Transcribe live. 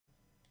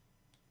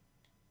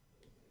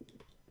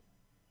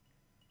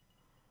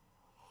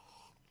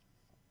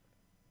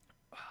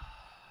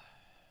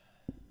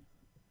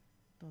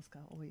うですか、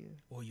お湯。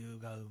お湯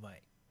がうま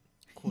い。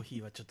コーヒ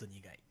ーはちょっと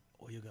苦い。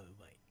お湯がう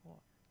まい。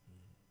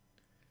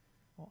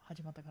お、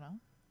始まったかな？も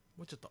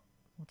もうちょっと。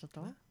うちょっ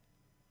と。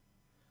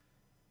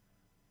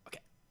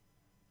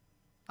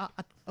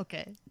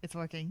Okay, it's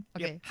working.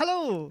 Okay,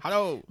 hello.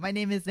 Hello. My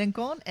name is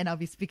Renkon, and I'll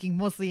be speaking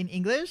mostly in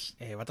English.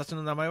 私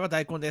の名前は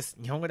大根です。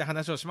日本語で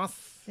話をしま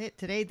す。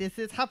Today,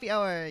 this is Happy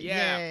Hour.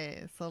 Yeah.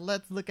 Yay! So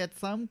let's look at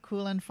some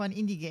cool and fun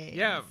indie games.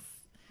 Yeah.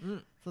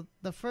 So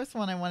the first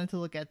one I wanted to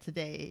look at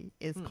today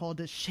is called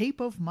The Shape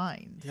of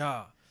Mind.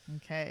 Yeah.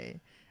 Okay,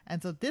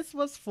 and so this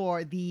was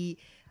for the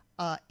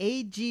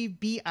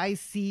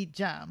AGBIC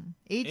Jam.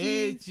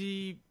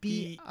 AGBIC.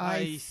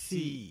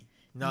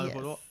 なる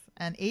ほど。Yes.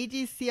 And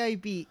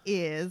AGCIB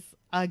is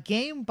a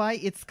game by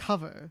its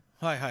cover.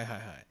 はいはいはいは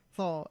い。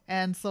So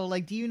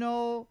like, do you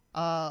know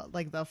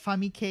like the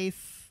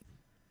Famicase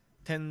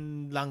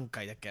展覧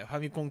会だっけ？ファ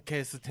ミコン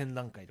ケース展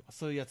覧会とか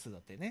そういうやつだ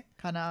ってね。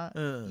kinda?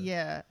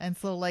 Yeah. And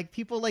so like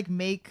people like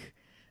make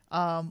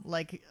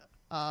like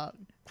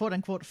quote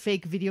unquote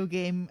fake video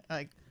game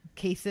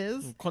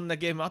cases. こんな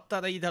ゲームあった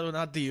らいいだろう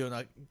なっていうような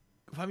フ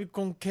ァミ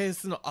コンケー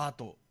スのアー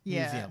トミ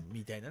ュージアム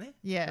みたいなね。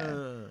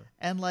Yeah.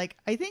 And like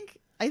I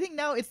think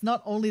now it's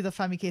not only the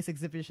Famicase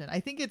exhibition.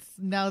 I think it's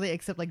now they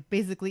accept like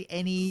basically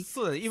any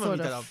そうだね、今見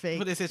たら fake...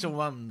 プレイステーション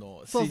1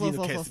の CD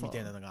のケースみた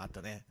いなのがあっ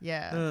たね。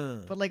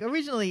Yeah. But like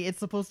originally it's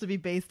supposed to be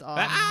based on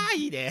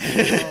いいね。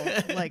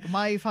so, like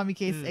my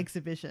Famicase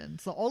exhibition.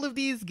 So all of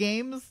these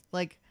games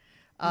like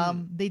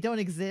they don't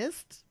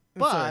exist.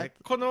 But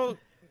この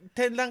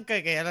展覧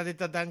会がやられ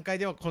た段階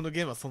ではこの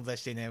ゲームは存在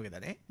していないわけだ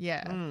ね。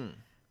Yeah.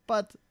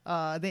 But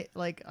they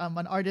like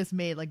an artist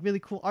made like really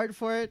cool art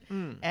for it,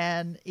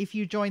 and if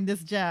you join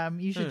this jam,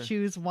 you should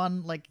choose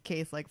one like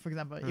case. Like for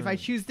example, if I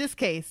choose this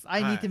case,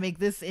 I need to make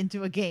this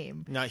into a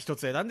game. 一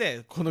つ選ん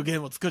でこのゲー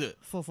ムを作る。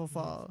そう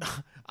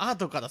アー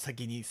トから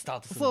先にスタ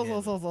ートするゲー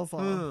ム。そ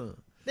う。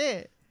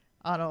で、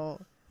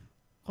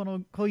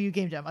こういう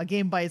ゲームジャム、a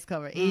game by its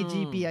cover,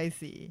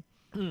 AGBIC.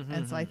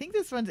 And so I think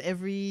this runs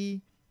every.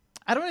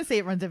 I don't want to say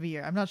it runs every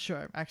year. I'm not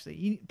sure,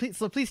 actually.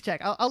 Please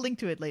check. I'll link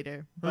to it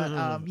later. But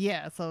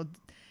yeah, so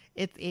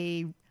it's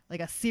a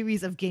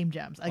series of game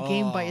jams, a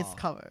game by its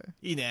cover.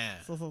 いい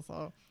ね。そう。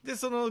で、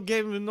その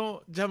ゲーム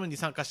のジャムに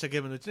参加したゲ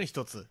ームのうちの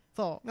一つ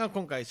が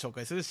今回紹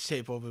介する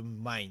Shape of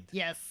Mind.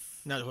 Yes.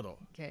 なるほど。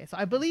Okay, so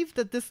I believe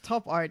that this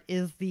top art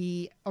is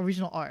the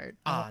original art.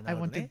 I なる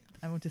ほどね。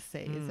want to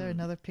say, is there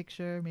another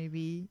picture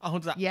maybe? 本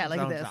当だ。Yeah,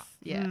 like this.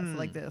 Yeah, so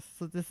like this.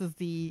 So this is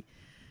the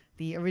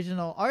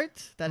original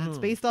art that it's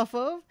based off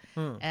of,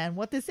 and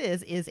what this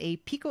is a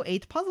Pico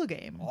 8 puzzle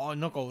game.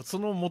 なんかそ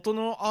の元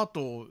のアー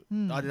トを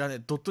あれだね、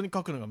ドットに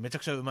描くのがめちゃ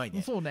くちゃうまい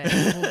ね。そうね。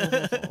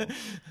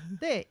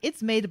で、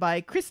it's made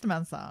by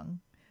Christman さ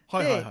ん。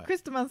で、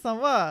Christman さ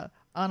んは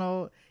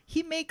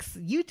he makes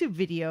YouTube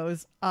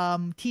videos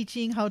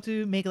teaching how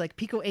to make like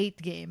Pico 8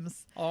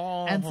 games.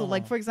 And so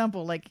like for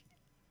example, like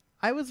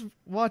I was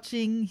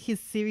watching his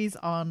series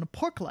on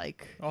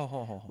Pork-like,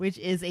 which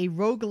is a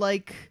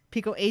roguelike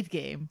Pico 8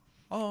 game.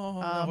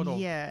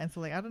 Yeah, and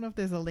so like I don't know if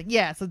there's a link.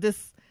 Yeah, so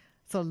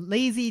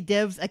Lazy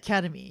Devs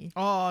Academy.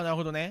 なる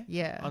ほどね。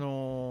Yeah.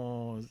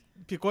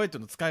 ピコ8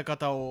の使い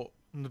方の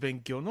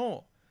勉強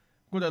の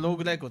これはロー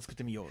グライクを作っ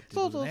てみようってい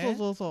うことね。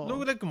そう。ロー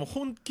グライクも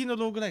本気の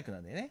ローグライクな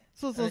んでね。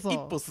そう。一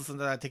歩進ん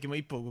だら敵も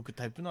一歩動く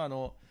タイプの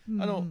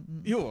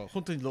要は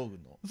本当にローグ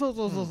の。そ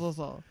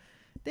う。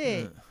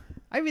で、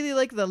I really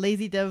like the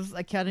Lazy Devs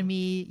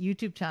Academy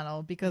YouTube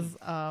channel because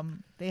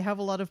they have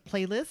a lot of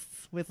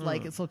playlists with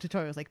like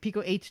tutorials like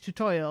Pico 8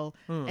 tutorial,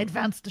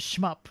 advanced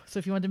shmup. So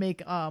if you want to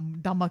make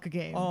Danmaku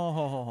game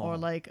or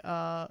like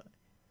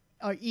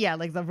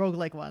like the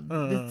roguelike one.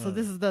 So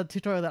this is the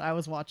tutorial that I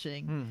was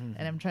watching,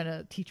 and I'm trying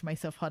to teach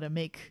myself how to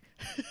make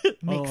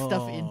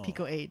stuff in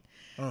Pico 8.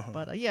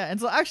 But yeah, and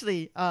so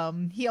actually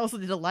he also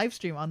did a live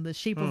stream on the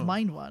Shape of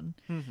Mind one.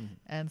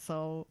 And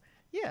so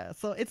yeah,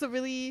 so it's a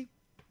really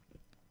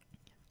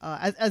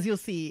as you'll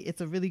see,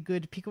 it's a really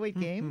good Pico 8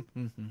 game.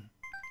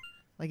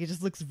 Like it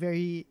just looks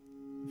very,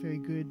 very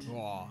good.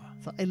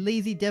 So a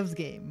Lazy Devs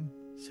game.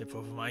 Shape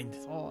of Mind.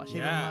 Shape of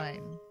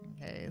Mind.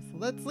 Okay, so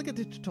let's look at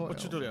the tutorial.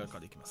 チュートリアルか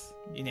らいきます。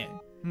いいね。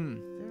Is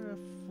there a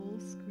full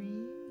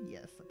screen?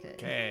 Yes, okay.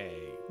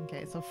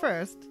 Okay, so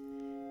first,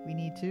 we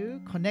need to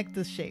connect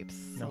the shapes.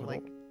 So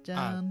like,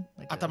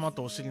 頭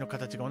とお尻の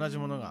形が同じ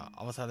ものが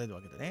合わされる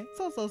わけだね。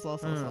そう。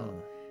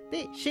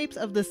The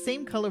shapes of the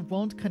same color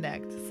won't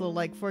connect. So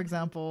like, for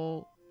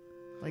example,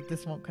 like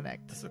this won't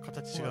connect. それ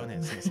形違う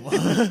ね、そもそ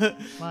も。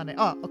まあね、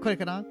これ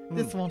かな?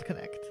 This won't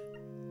connect.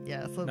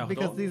 Yeah, so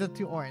because these are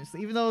two orange. So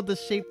even though the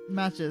shape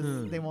matches,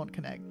 they won't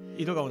connect.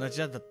 色が同じ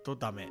だと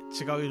ダメ。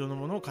違う色の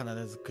ものを必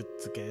ずくっ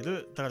つけ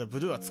る。だからブ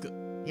ルーはつく。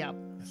Yeah.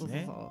 そう。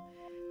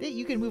で、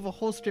you can move a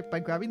whole strip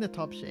by grabbing the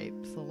top shape.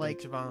 So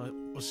like 一番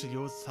お尻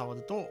を触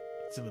ると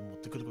全部持っ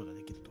てくることが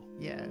できると。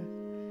Yeah.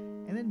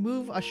 And then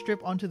move a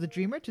strip onto the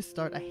dreamer to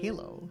start a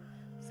halo.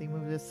 So you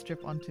move this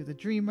strip onto the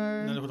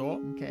dreamer. なるほど。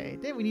Okay.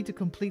 Then we need to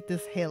complete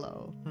this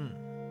halo.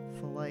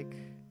 So like,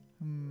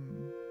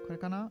 これ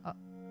かな?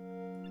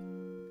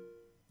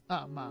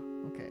 まあ、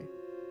okay.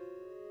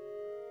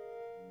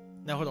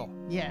 なるほど。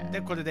Yeah.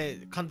 でこれ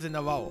で完全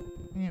な輪を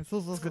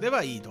作れ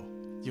ばいいと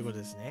いうこと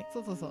ですね。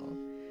そうそうそう。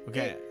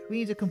Okay.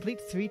 We need to complete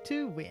 3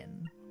 to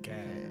win.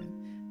 Okay.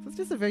 So it's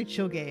just a very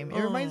chill game.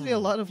 It reminds me a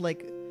lot of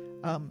like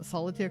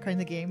solitaire kind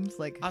of games.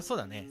 Like あ、そう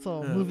だね。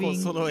そう、moving こう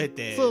揃え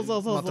てそうそ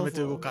うそうそうまとめて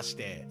動かし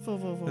て、そう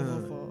そうそうそ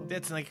う。で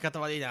つなぎ方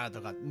悪いな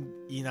とか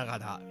言いなが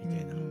らみ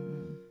たいな。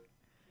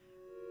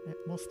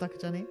もうスタック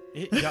じゃね？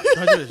いや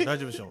大丈夫でしょ大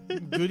丈夫でしょ。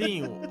グリ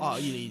ーンを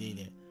いいねいいねいい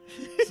ね。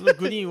その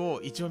グリーン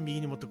を一番右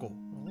に持ってこ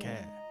う。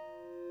OK。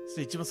そし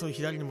て一番その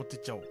左に持ってっ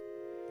ちゃおう。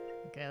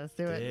Okay, let's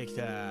do it. でき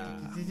た。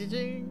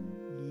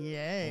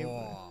Yay.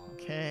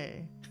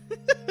 Okay.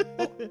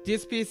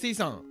 DSPSE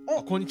さん、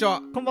こんにち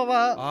は。こんばん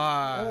は。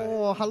はい。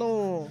おー、ハ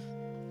ロ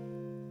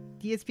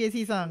ー。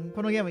DSPSE さん、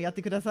このゲームやっ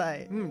てくださ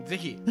い。ぜ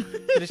ひ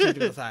プレイしてみて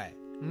ください。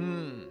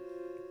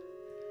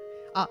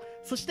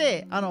そし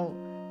て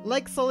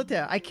Like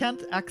Solitaire, I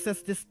can't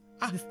access this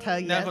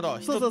tile yet. なるほ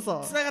ど。そう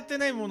つながって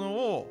ないもの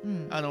を、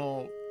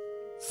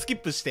スキッ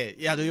プして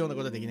やるようなこ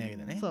とはできないわけ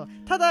だね。そう。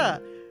た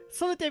だ、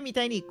Solitaire み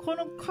たいにこ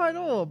のカー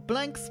ドをブ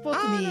ランクスポッ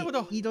トに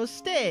移動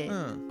して、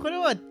これ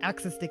はア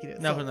クセスできる。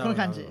この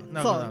感じ。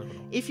そう。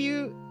If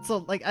you,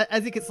 so like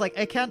as you can, like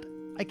I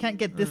can't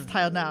get this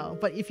tile now,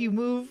 but if you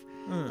move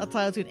a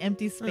tile to an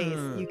empty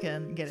space, you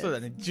can get it. そうだ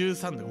ね。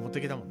13とか持っ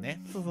てきたもん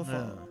ね。そうそうそ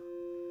う。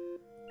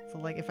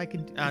So like if I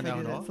can do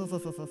that. そう。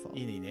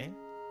いいねいいね。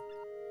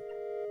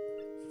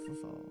そう。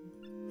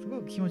すご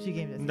く気持ちいい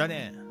ゲームです。だ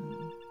ね。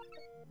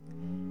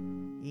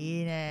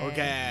いいね。OK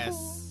で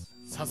す。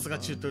さすが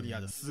チュートリア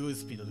ル、すごい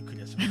スピードでク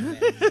リアしましたね。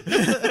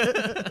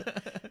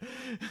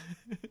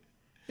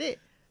で、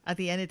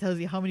at the end it tells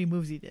you how many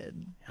moves you did.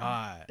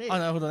 はい。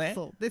なるほどね。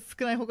そう。で、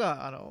少ない方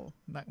が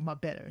まあ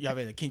better。や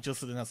べえ、緊張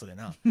するなそれ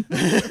な。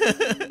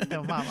で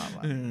もまあ。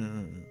も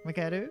う一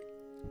回やる？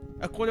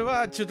これ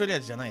はチュートリア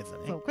ルじゃないやつだ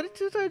ね。そう、これ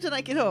チュートリアルじゃな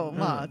いけど、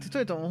まあチュート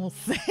リアルと思って。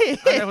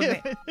なるほど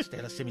ね。ちょっと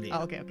やらせてみて。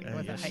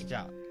OK。よし、じゃ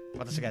あ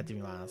私がやって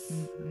みま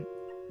す。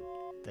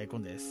大根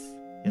です。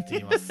やって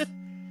みます。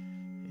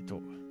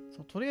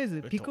そう、とりあえ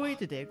ずピコイ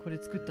トでこれ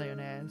作ったよ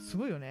ね。す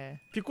ごいよ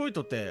ね。ピコイ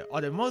トってあ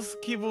れマウス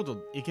キーボー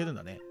ドいけるん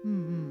だね。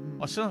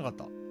知らなかっ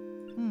た。1、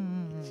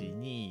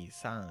2、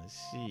3、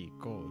4、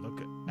5、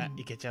6。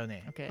いけちゃう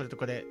ね。これと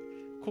これ。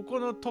こ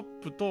このトッ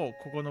プと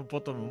ここのボ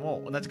トム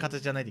も同じ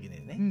形じゃないといけない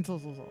よね。そう。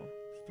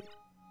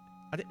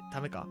あれダ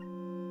メか？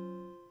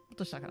落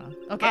としたかな？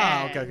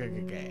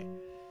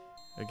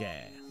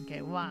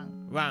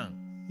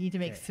 OK。OK。1。You need to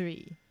make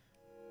 3。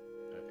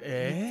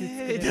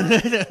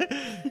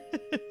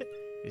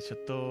ちょっ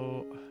と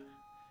こ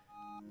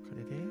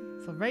れで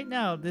So right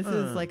now this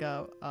is like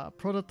a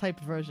prototype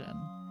version.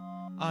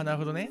 なる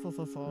ほどね。そう。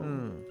So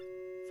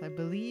I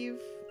believe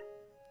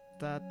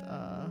that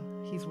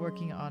he's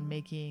working on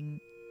making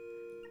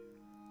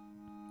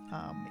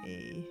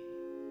a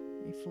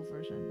full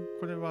version.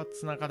 これは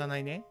繋がらな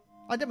いね。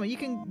でも you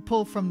can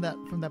pull from that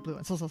blue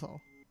one. そう。そう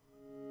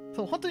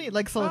本当に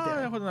like solitaire.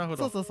 なるほ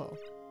ど。そう。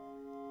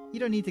You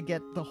don't need to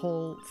get the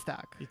whole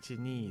stack. 1、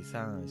2、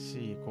3、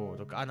4、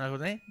5、6。なるほ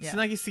どね。つ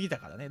なぎすぎた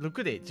からね。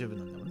6で十分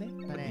なんだもんね。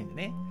だね。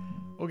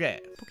OK。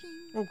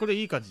これ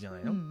いい感じじゃな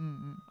いの？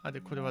で、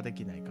これはで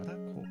きないから、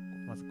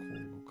まずこ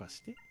う動か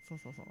して。そう。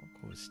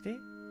こうして、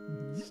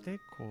そして、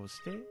こう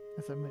して。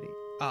それ無理。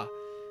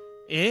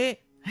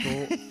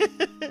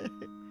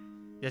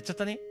やっちゃっ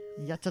たね。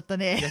やっちゃった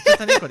ね、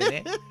これ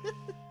ね。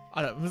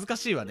難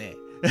しいわね。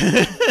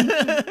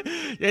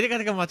やり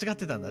方が間違っ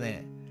てたんだ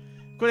ね。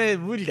これ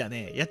無理だ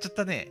ね。やっちゃっ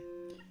たね。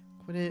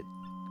これ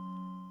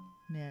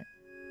ね。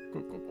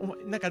お前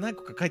なんか何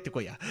個か帰って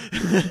こいや。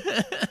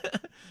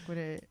こ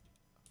れ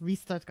リ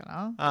スタート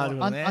かな？なる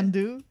ほどね。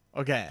undo。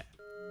OK。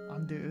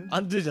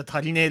undo じゃ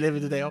足りねえレベ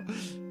ルだよ。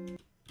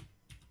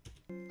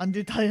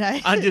undo 足りな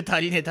い。undo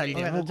足りね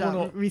え。もうこ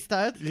のリス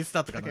タ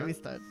ートかな。リ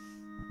スタート。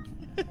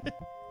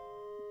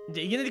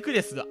じゃあいきなりクリ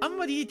アするあん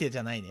まりいい手じ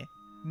ゃないね。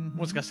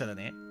もしかしたら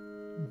ね。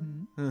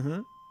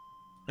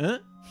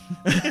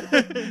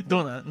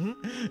どうなん？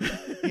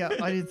いや、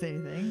I didn't say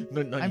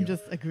anything. I'm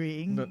just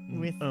agreeing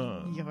with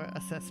your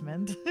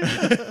assessment.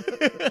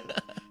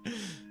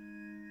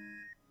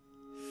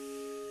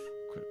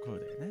 こう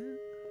だよね。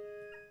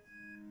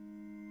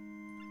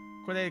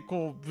これ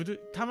こう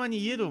たまに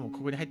イエローもこ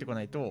こに入ってこ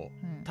ないと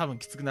多分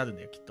きつくなるん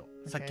だよきっと。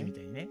さっきみ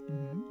たいにね。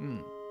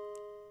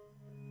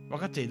分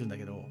かっちゃいるんだ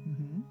けど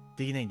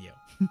できないんだよ。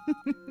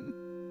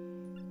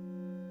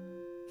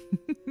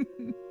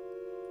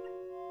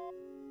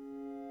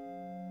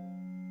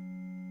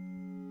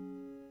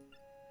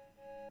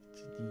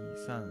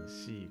1、2、3、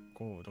4、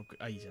5、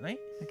6。いいじゃない？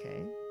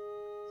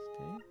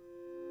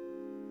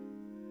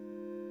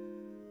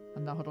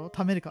 OK。なるほど。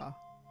貯めるか。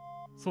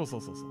そう。1、2、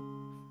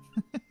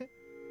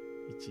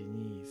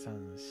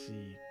3、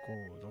4、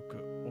5、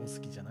6。多す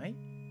ぎじゃない？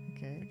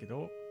 OK。だけ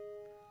ど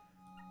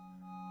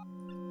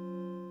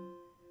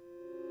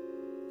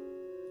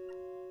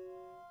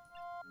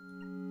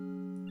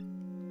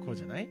こう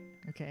じゃない？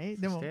 OK。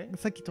でも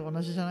さっきと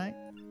同じじゃない？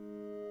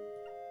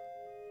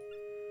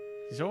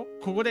でしょ。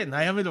ここで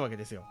悩めるわけ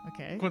ですよ。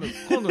 Okay. 今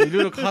度い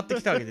ろいろ変わって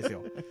きたわけです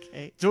よ。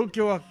Okay. 状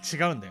況は違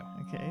うんだよ。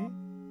 Okay.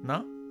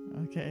 な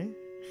Okay.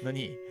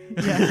 何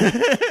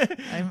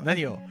Yeah.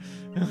 何を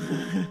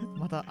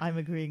また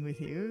I'm agreeing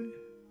with you.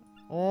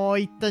 おー、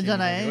言ったじゃ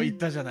ない。言っ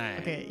たじゃない。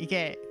 Okay, い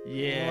け。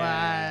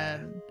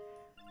Yeah.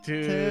 1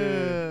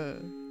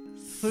 2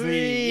 2 3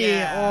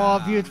 Oh,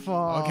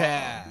 beautiful. OK。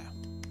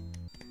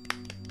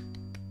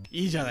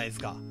 いいじゃないです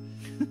か。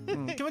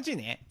気持ちいい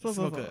ね。そう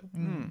そうそう。すごく。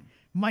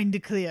Mind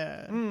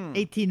clear.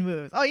 18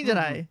 moves. あ、いいんじゃ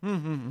ない。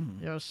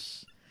よ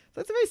し。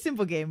So it's a very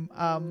simple game,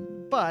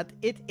 but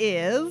it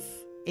is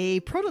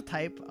a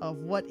prototype of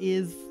what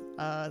is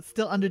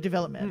still under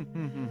development.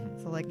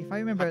 So like if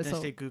I remember, 発展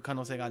していく可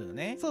能性があるよ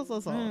ね。So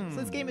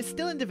this game is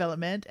still in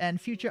development, and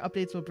future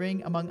updates will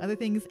bring, among other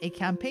things, a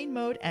campaign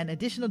mode and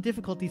additional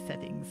difficulty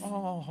settings.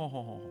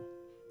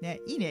 ね、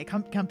いいね、キャ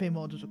ンペーン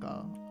モードと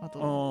か。あ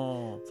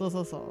と、そう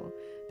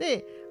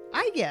で、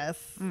I guess,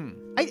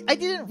 I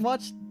didn't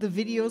watch the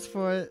videos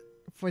for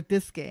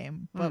this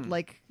game, but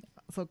like,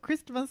 so クリ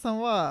ストマンさ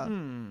んは、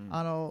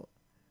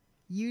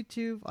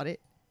YouTube、あれ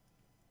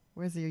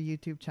Where's your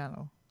YouTube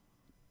channel?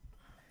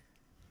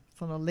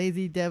 その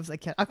Lazy Devs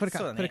Academy、あ、これ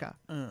か、これか。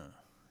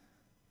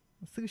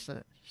すぐ下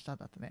だ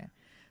ったね。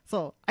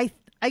So, I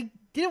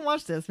didn't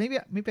watch this. Maybe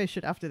I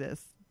should after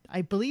this.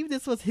 I believe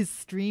this was his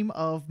stream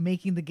of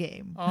making the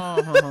game.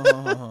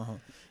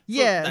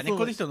 Yeah.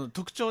 この人の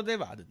特徴で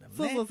はあるんだよ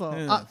ね。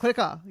あ、これ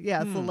か。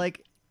Yeah, so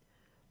like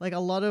a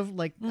lot of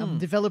like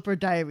developer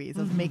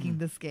diaries of making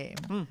this game.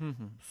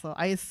 So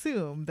I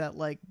assume that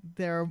like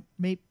there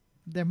might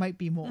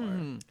be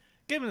more.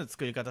 ゲームの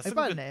作り方す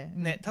ごく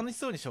ね、楽し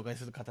そうに紹介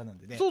する方なん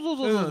でね。すご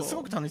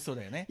く楽しそう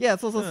だよね。いや、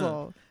そう。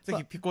ぜ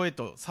ひピコ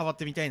8触っ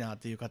てみたいなっ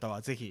ていう方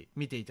はぜひ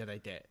見ていただい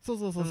て。そ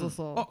う。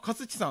あ、か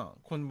つちさん、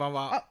こんばん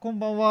は。あ、こん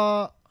ばん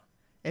は。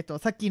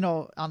さっき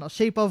の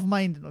Shape of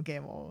Mind のゲ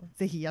ームを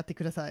ぜひやって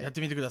ください。やって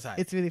みてください。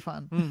It's really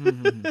fun.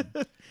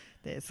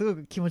 ですご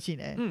く気持ちいい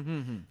ね。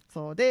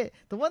そうで、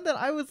the one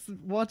that I was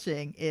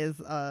watching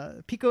is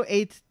Pico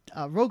 8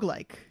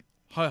 roguelike。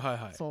はい。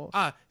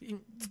あ、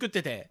作っ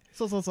てて。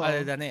そう。あ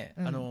れだね。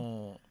ち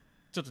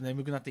ょっと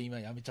眠くなって今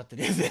やめちゃって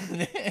るやつだよ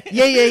ね。い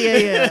や。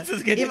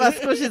今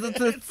少しず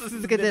つ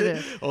続けてる。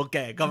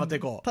OK、頑張ってい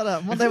こう。ただ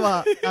問題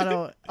はa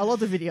lot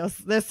of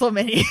videos. There's so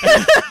many.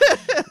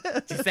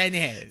 実際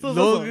ね、ロ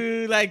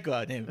ーグライク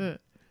はね、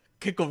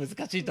結構難し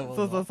いと思う。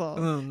そ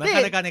う。な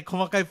かなかね、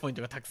細かいポイン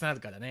トがたくさんある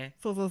からね。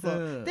そう。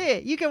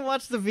で、you can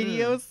watch the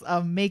videos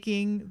of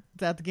making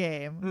that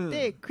game.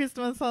 で、クリス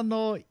トマンさん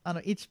の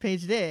each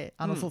page で、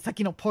そうさっ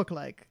きの pork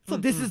like. So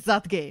this is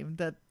that game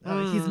that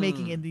he's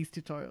making in these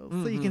tutorials.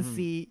 So you can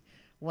see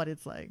what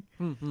it's like.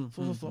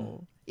 そ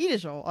う。いいで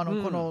しょ？こ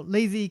の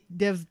Lazy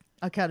Devs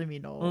Academy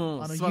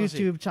の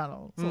YouTube チャン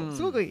ネル。そう、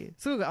すごくいい。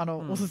すごく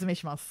おすすめ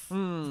します。な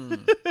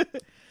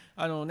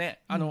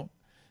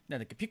ん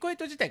だっけ、ピコ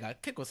8自体が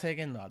結構制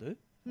限のある、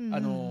フ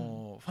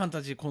ァン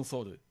タジーコン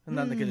ソール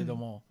なんだけれど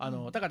も、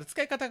だから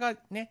使い方が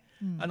ね、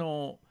ち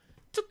ょ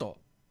っと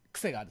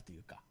癖があるとい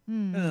うか、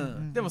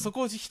でもそ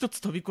こを一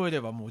つ飛び越え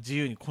ればもう自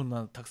由にこん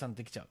なたくさん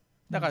できちゃう。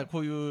だからこ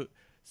ういう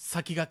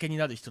先駆けに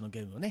なる人の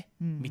ゲームをね、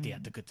見てや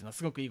っていくっていうのは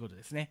すごくいいこと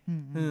ですね。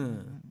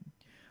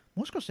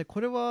もしかして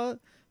これは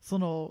そ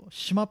の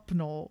シマップ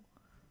の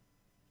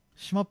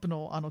ト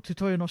ゥ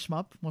トリアルのシマ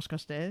ップもしか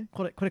して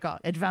これ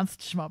かアドバンス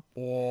シマップ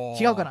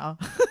違うかな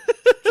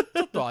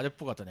ちょっとあれっ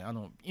ぽかったね。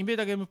インベー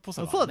ダーゲームっぽ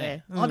さがそう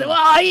ね。で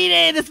わあいい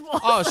ねです。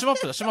あ、シマッ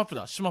プだ。シ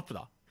マッ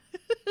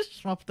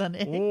プだ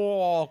ね。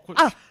おお。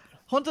あ、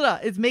本当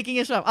だ。It's making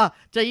a shop. あ、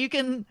じゃあ you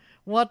can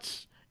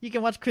watch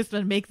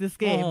Kristen make this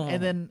game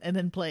and then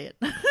play it.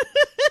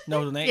 なる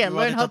ほどね。 Yeah,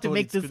 learn how to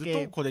make this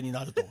game. これに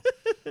なると。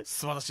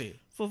素晴らしい。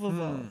そう。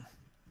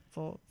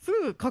そうすご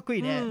くかっこい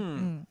いね。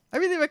I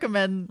really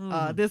recommend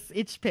this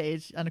each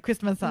page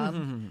Kristen san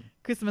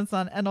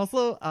and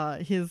also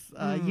his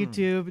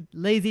YouTube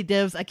Lazy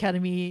Devs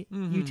Academy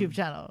YouTube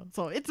channel.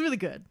 So it's really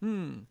good.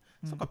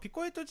 そっか、ピ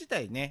コ8自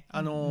体ね、ゲ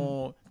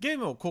ー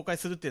ムを公開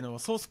するっていうのは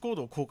ソースコー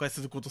ドを公開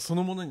することそ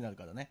のものになる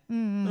からね。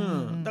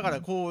だか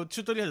らこうチ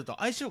ュートリアルと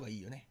相性がい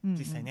いよね、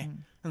実際ね。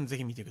ぜ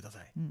ひ見てくだ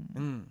さい。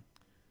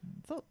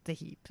そうぜ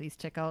ひ please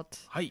check out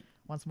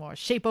once more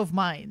Shape of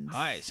Mind。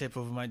はい、Shape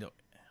of Mind。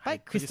はい、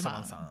クリス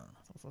マンさん。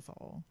そう。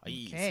は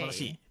い、素晴ら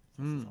しい。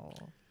よ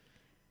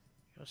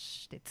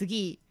し、で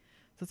次。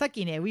さっ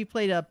きね、we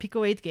played a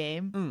Pico 8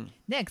 game.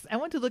 Next, I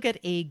want to look at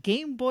a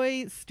Game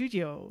Boy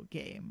Studio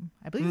game.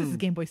 I believe this is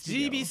Game Boy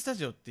Studio. GB スタ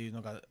ジオっていう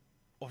のが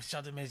オフィシ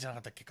ャル名じゃなか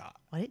ったっけか。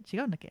あれ違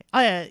うんだっけ？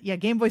あ、いや、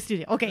Game Boy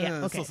Studio. OK,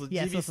 yeah, OK. そう、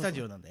GB スタ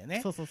ジオなんだよ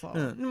ね。そう。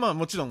まあ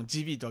もちろん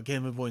GB とはゲ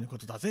ームボーイのこ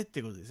とだぜって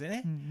いうことですよ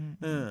ね。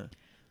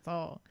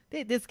そう。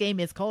で、this game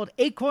is called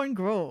Acorn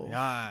Grove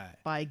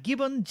by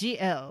Gibbon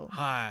GL。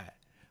はい。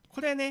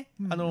これね、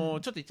ちょ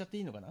っと言っちゃって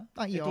いいのかな？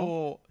あ、いい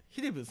よ。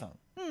ヒデブさん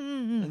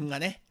が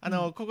ね、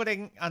ここで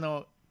キャ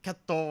ッ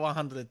ト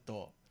100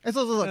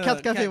そうキャッ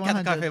トカフェ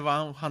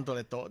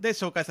100で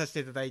紹介させて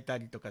いただいた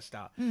りとかし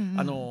た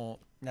なん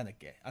だっ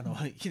け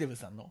ヒデブ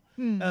さんの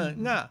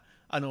が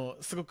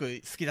すご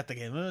く好きだった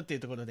ゲームっていう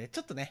ところでち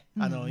ょっとねイ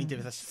ンタビュ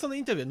ーさせて、その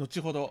インタビューは後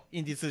ほど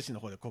インディー通信の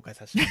方で公開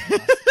させてもらい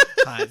ます。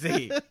はい、ぜ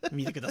ひ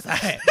見てくださ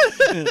い。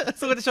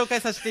そこで紹介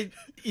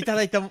いた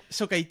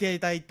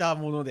だいた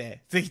もの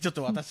で、ぜひちょっ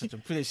と私たち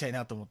もプレイしたい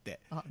なと思って。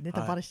ネ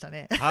タバレした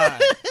ね。はい。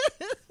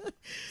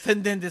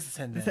宣伝です、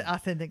宣伝。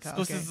宣伝か。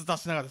少しずつ出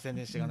しながら宣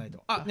伝していかないと。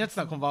ニャッツ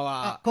さんこんばん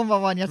は。こんば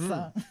んは、ニャッツさ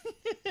ん。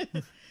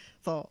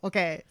そう、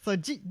OK。そう、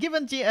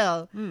Given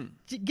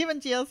GL。Given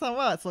GL さん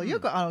は、そう、よ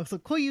く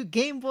こういう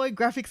ゲームボーイ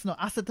グラフィックス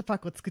のアセットパッ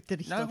クを作って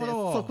る人で、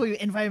そう、こういう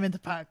エンバイロメント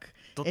パック。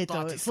そう。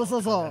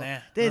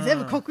で、全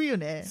部かっこいいよ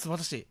ね。素晴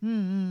らしい。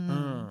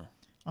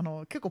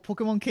結構ポ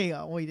ケモン系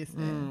が多いです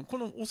ね。こ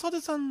のおさで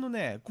さんの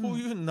ね、こう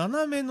いう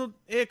斜めの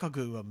絵描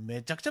くは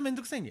めちゃくちゃめん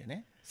どくさいんだよ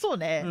ね。そう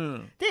ね。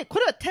で、こ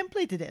れはテンプ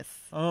レートで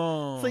す。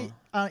So,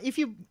 if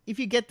you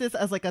get this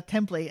as like a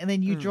template and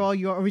then you draw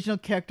your original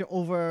character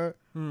over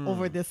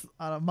this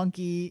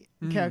monkey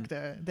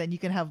character, then you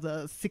can have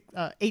the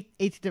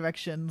eight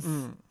directions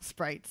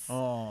sprites.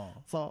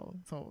 そ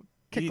う。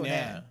結構ね、いい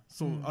ね。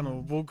そ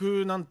う、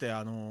僕なんて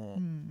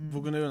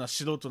僕のような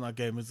素人な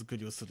ゲーム作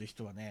りをする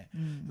人はね、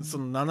そ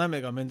の斜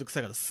めがめんどく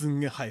さいからす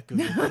んげえ早く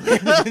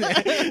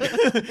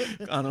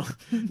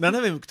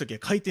斜め向くときは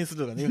回転す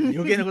るとかね、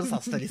余計なことさ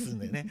せたりするん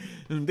だよね。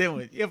で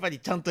もやっぱり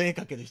ちゃんと絵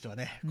描ける人は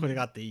ね、これ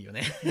があっていいよ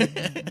ね。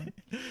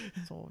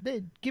そう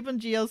で、Given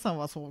GL さん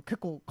はそう結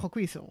構かっこ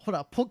いいですよ。ほ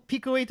ら、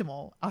ピクウェイト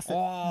もアセット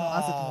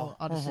も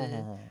あるし、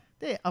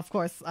で、of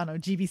course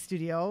GB スタ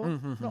ジオ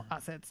の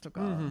アセットと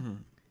か。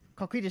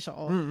かっこいいでし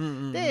ょ。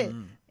で、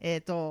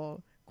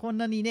こん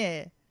なに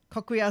ね、か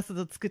っこいいアセ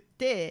ット作っ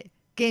て、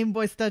ゲーム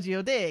ボーイスタジ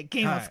オで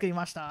ゲームを作り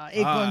ました。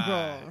Acorn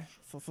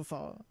Grove。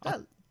そ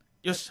う。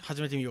よし、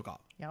始めてみよう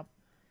か。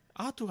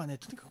アートがね、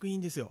とにかくいい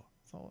んですよ。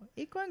そう。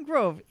Acorn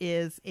Grove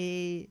is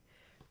a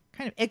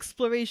kind of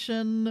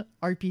exploration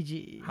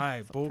RPG。は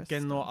い、冒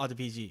険の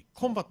RPG。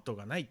コンバット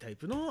がないタイ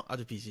プの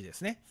RPG で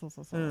すね。そう。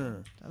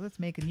Let's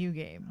make a new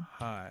game。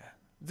はい。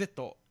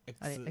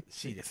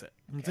ZXC です。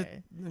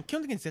基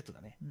本的に Z だ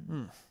ね。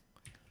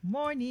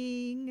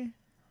Morning.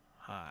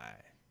 は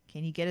い。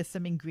Can you get us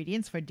some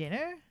ingredients for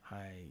dinner?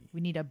 はい。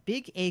We need a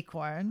big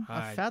acorn,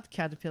 a fat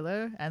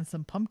caterpillar, and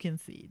some pumpkin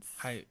seeds.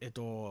 はい。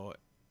ど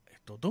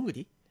んぐ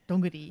り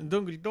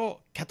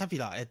とキャタピ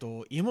ラ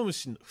ー、芋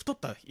虫、太っ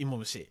た芋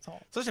虫。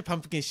そしてパ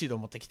ンプキンシードを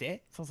持ってき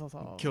て、今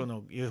日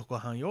の夕ご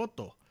飯よ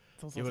と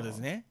いうことです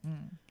ね。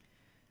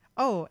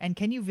Oh, and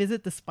can you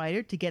visit the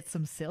spider to get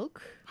some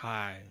silk?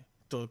 はい。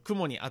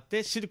雲にあっ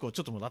てシルクを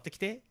ちょっともらってき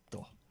て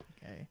と。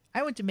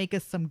I want to make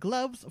us some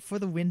gloves for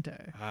the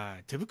winter. は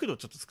い。手袋を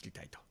ちょっと作り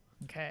たいと。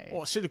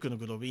お、シルクの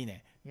グローブいい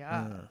ね。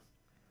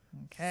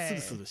スル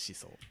スルし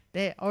そう。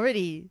で、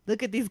already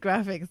look at these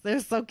graphics.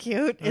 They're so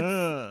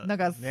cute. なん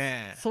か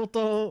相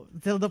当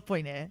ゼルダっぽ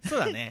いね。そう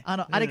だね。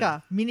あれ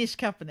か、ミニッシュ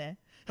キャップね。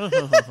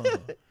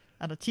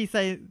小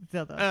さいゼ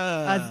ルダ。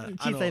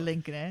小さいリ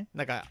ンクね。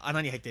なんか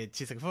穴に入って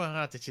小さくふ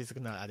わーって小さく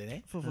なるあれ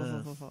ね。そう。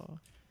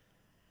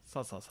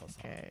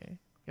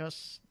よ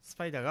し。ス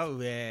パイダーが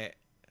上、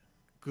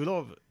グロ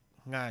ーブ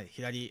が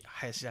左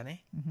林だ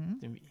ね。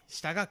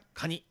下が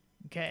カニ。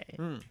よ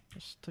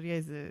し、とりあ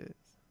えず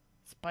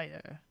スパイダ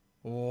ー。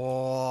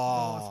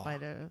おー。スパ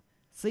イダー。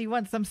So you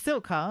want some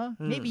silk, huh?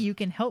 Maybe you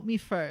can help me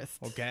first.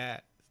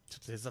 Okay. ちょっ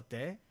と手伝っ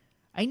て。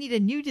I need a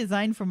new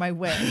design for my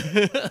web.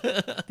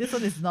 This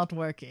one is not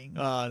working.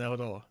 なるほ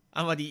ど。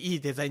あまりいい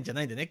デザインじゃ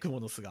ないんだね、クモ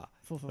の巣が。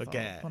そう。こ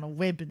の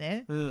web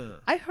ね。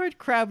I heard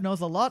Crab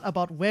knows a lot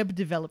about web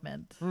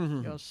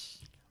development. よ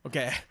し。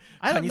OK。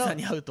カニさん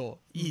に会うと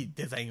いい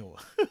デザインを。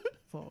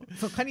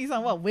そう、カニさ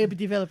んは web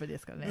developer で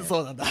すからね。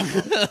そうなんだ。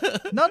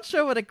Not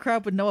sure what a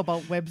crab would know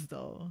about webs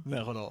though. な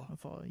るほど。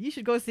You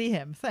should go see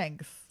him.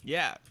 Thanks.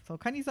 Yeah. そう、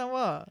カニさん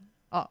は、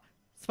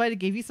Spider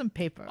gave you some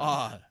paper.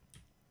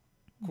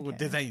 ここ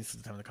デザインす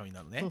るための紙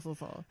なのね。そ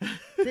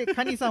う。で、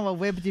カニさんは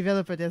web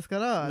developer ですか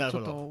ら、ち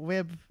ょっと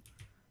web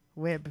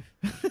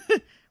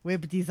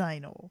デザ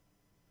インを。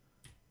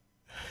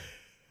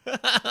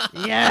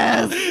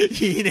Yes!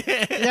 いいね。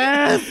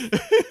Yes!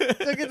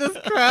 Look at this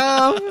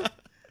crab!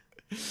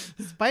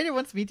 Spider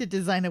wants me to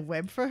design a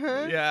web for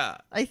her? Yeah.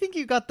 I think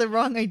you got the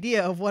wrong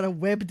idea of what a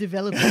web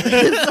developer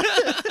is.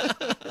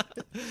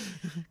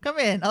 Come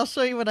in, I'll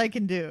show you what I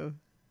can do.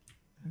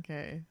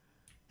 Okay.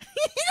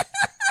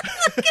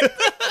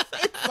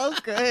 It's so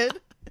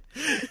good.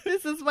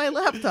 This is my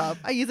laptop.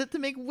 I use it to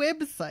make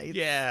websites.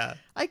 Yeah.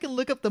 I can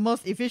look up the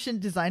most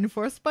efficient design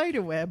for a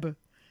spider web.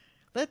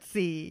 Let's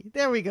see.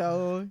 There we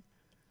go.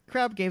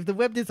 Crab gave the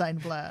web design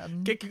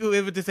plan. 結局ウ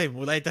ェブデザイン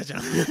もらえたじゃ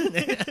ん。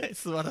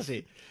素晴らし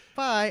い。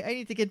Bye. I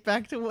need to get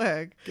back to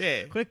work.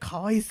 これ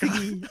かわいすぎ。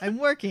I'm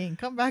working.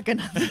 Come back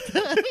another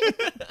time.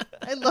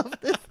 I love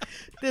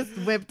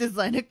this web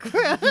designer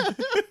crab.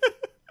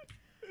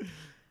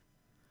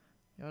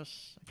 よ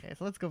し。Okay,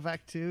 so let's go back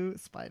to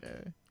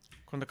Spider.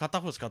 今度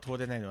片方しか通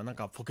れないのはなん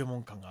かポケモ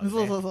ン感がある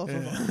ね。そう。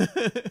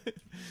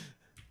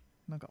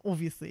なんか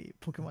obviously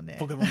ポケモンね。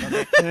ポケモンだ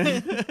ね。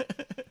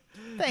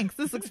Thanks.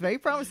 This looks very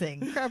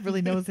promising. Crab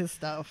really knows his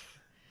stuff.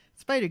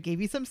 Spider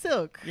gave you some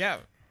silk. Yeah.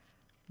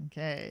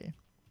 Okay.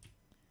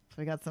 So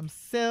we got some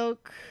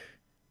silk.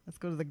 Let's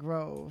go to the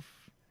grove.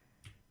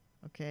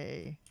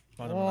 Okay.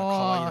 まだまだ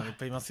可愛いのいっ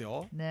ぱいいます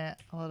よ。ね、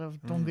a lot of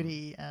どんぐ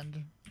り and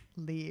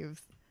leaves.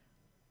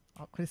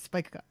 あ、これスパ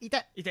イクか。痛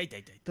い。痛い痛い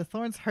痛い。 The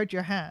thorns hurt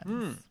your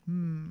hands.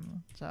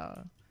 じゃ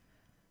あ、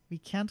we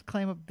can't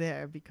climb up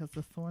there because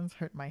the thorns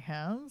hurt my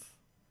hands.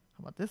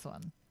 How about this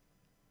one?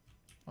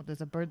 Oh,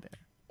 there's a bird there.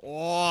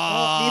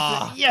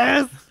 おー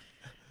Yes!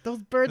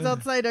 Those birds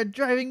outside are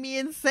driving me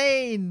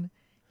insane.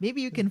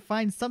 Maybe you can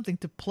find something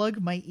to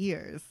plug my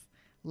ears.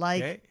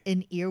 Like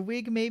an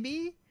earwig,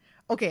 maybe?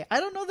 Okay, I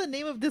don't know the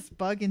name of this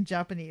bug in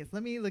Japanese.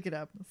 Let me look it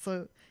up.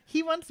 So,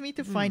 he wants me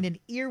to find an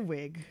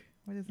earwig.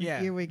 What is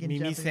an earwig in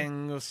Japanese? 耳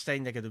栓をした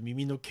いんだけど、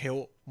耳の毛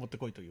を持って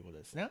こいということ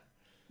ですね。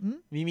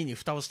耳に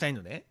蓋をしたい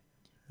のね。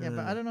Yeah,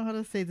 but I don't know how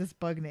to say this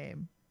bug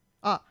name.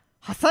 あ、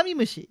ハサミ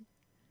ムシ。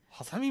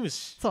ハサミム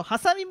シ。そう、ハ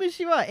サミム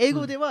シは英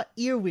語では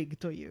earwig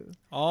という。で、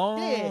これ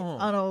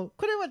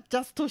は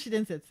just 都市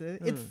伝説。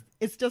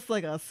It's just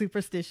like a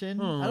superstition.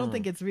 I don't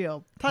think it's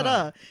real. た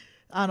だ、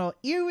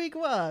earwig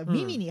は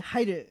耳に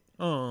入る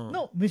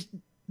の虫、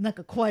なん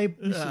か怖い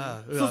虫。そう。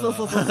だか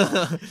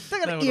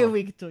ら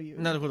earwig とい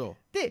う。なるほど。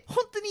で、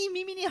本当に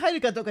耳に入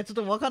るかどうかちょっ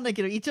とわかんない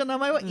けど、一応名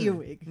前は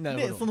earwig。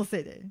で、その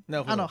せいで。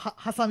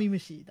ハサミム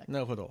シだっけ。な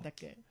るほど。だっ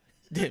け。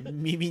で、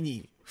耳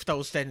に蓋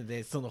をしたいの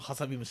で、そのハ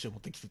サミムシを持っ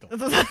てきてと。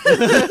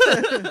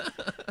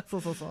そ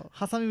う。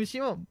ハサミム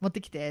シを持って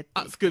きて。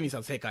あ、スクーミーさ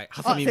ん正解。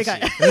ハサミムシ。正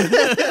解。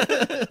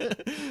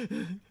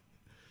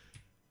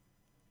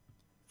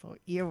そう、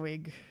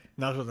earwig。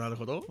なるほど、なる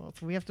ほど。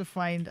So we have to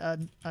find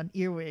an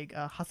earwig,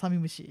 ハサミ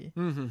ムシ。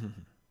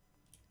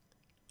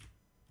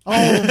Oh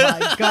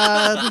my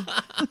god!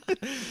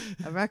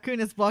 A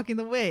raccoon is blocking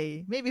the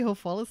way. Maybe he'll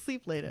fall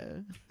asleep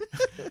later.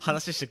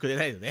 話してくれ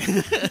ないよね。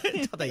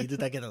ただいる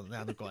だけなのね、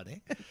あの子は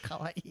ね。か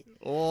わいい。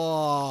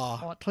お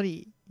ー。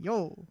鳥。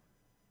Yo.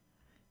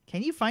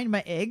 Can you find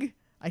my egg?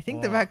 I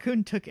think the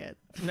raccoon took it.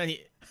 何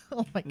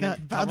Oh my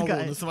god, bad 卵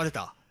guy. を盗まれ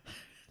た。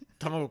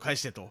卵返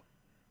してと。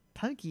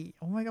タヌキ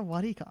Oh my god,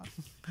 悪いか。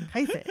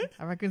返せ。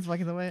A raccoon's blocking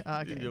the way?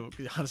 あ、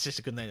OK。話し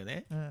てくれないよ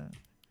ね。じ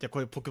ゃあこ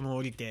れポケモン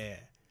降り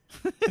て。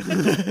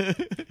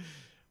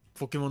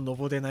ポケモン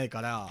登れない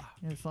から、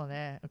そう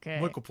ね、okay。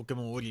もう一個ポケ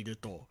モン降りる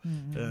と、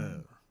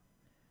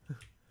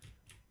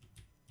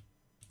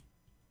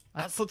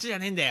あ、そっちじゃ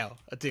ねえんだよ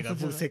っていうか、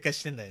もう正解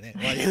してんだよね。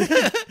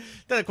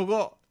ただこ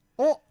こ、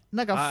お、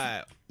なん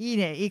か、いい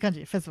ね、いい感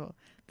じ。Festival.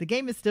 The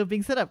game is still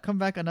being set up. Come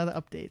back another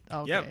update.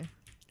 Okay。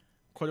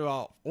これ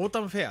はオー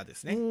タムフェアで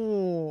すね。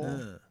お、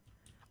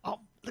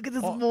look at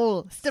this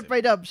mole. Step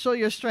right up. Show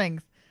your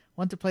strength.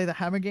 Want to play the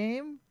hammer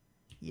game?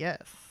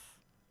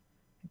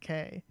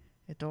 Yes.Okay.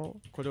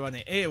 これは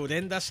ね A を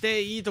連打し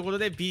ていいところ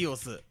で B を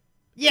押す。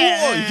イエーイ。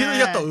おー、いきなり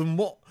やった。うん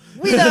も。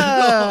ウィ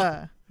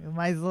ナー。う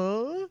まい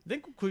ぞ。で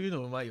こういう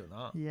のうまいよ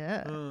な。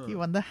Yeah. He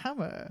won the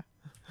hammer.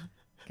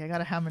 Okay, I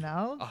got a hammer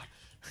now. あ、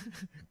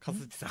カ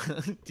ズチさん、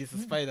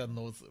This spider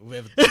knows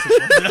web.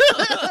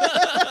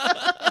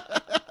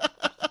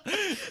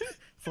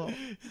 そう。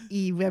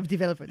いい web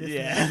developer です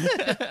ね。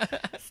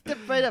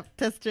Step right up,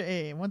 tester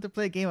A. Want to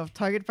play a game of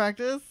target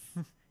practice?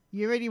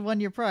 You already won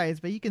your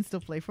prize, but you can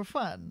still play for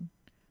fun.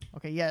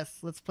 Okay,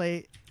 yes, let's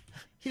play.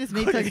 He just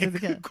made targets as he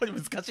can. これ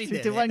難しいんだ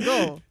よ 3, 2, 1,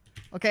 go.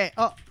 Okay,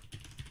 oh.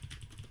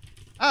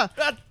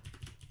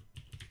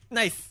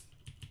 Nice.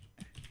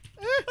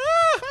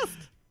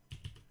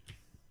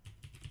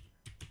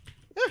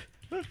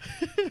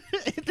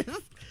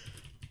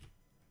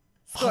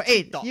 Score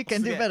 8. You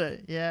can do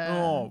better.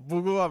 Yeah.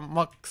 僕は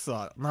マックス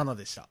は7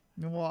でした。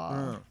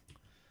Wow.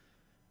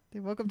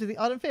 Welcome to the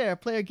Autumn Fair.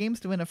 Play our games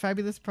to win a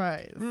fabulous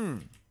prize.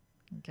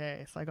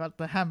 Okay, so I got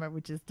the hammer,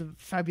 which is the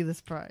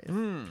fabulous prize.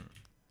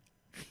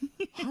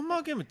 ハンマ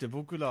ーゲームって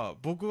僕は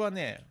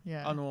ね、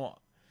漫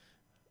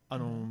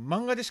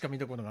画でしか見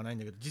たことがないん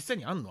だけど、実際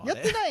にあんのあれ？や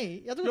ってな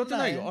い？やったこと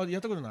ないよ。や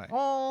ったことない。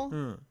ア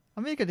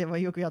メリカでは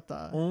よくやっ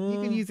た。You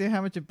can use your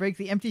hammer to break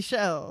the empty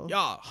shell. い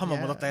や、ハンマ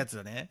ーもらったやつ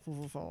だね。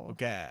そう。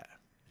OK。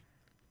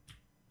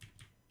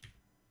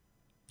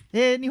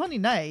日本に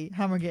ない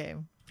ハンマーゲー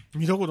ム。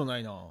見たことな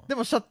いな。で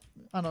もシューテ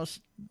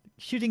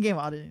ィングゲーム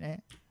はあるよ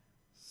ね。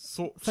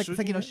そう。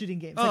先のシューティン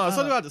グゲーム。ああ、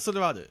それ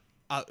はある。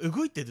あ、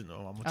動いてる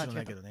のはもちろん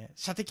ないけどね。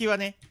射的は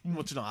ね、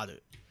もちろんあ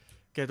る。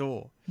け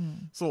ど、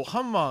そう、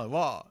ハンマー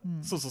は、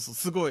そう、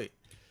すごい、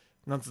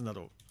なんつうんだ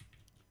ろ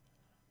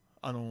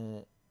う。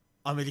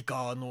アメリ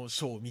カの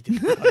ショーを見てる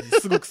感じ、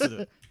すごくす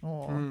る。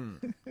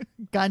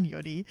ガンよ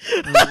り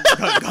ガ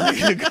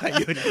ンよ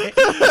りね。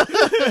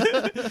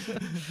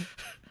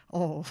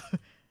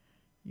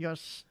よ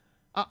し。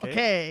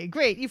Okay,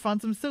 great. You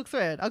found some silk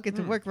thread. I'll get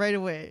to work right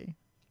away.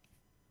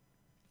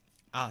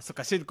 あ、そっ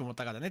か、シルク持っ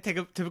たからね、手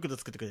袋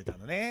作ってくれた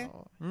のね。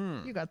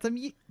You got some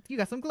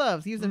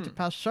gloves. Use them to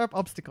pass sharp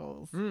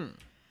obstacles.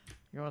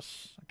 よ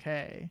し、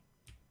okay.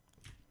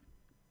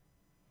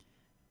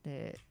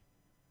 で、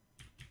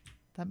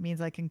that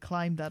means I can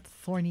climb that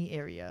thorny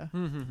area.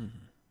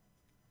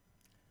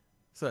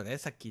 そうだね、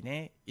さっき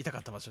ね、痛か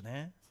った場所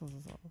ね。そう。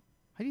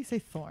How do you say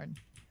thorn?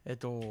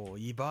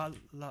 茨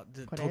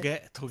で、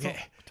ト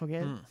ゲ。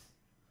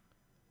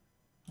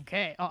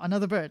Okay. Oh,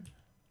 another bird.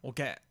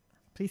 OK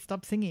Please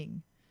stop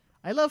singing.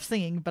 I love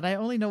singing, but I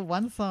only know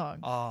one song.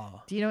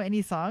 あ Do you know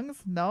any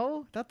songs?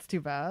 No? That's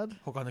too bad.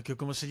 他の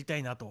曲も知りた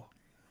いなと、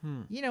う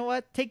ん、You know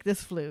what? Take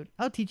this flute.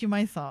 I'll teach you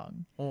my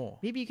song. お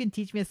Maybe you can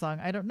teach me a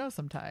song I don't know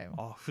sometime.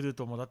 あフルー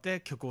トもだっ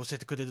て曲を教え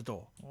てくれる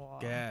と Wow.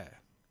 OK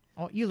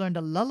Oh, you learned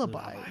a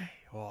lullaby.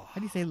 わ How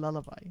do you say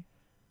lullaby?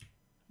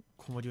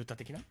 子守歌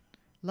的な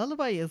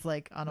Lullaby is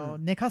like,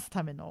 寝かす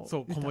ための歌。そ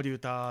う子守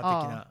歌的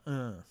な、う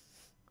ん、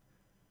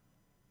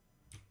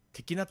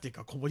的なっていう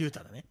か子守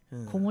歌だね、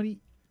うん、子守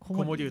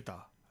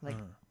歌、like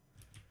うん、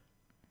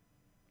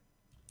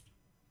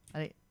あ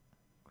れ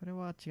これ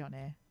は違う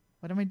ね。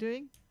What am I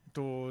doing?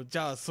 じ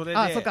ゃあそれ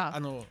でそっか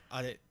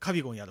あれカ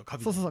ビゴンやろカ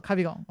ビゴンそうカ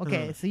ビゴン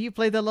OK、so you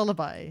play the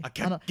lullaby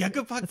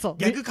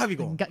逆カビ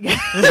ゴンカ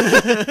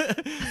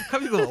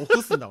ビゴンを起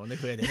こすんだもんね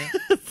笛でね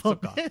そっ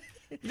か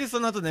でそ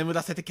の後眠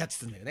らせてキャッチ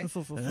するんだよね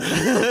そう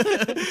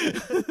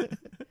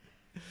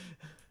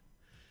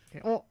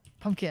お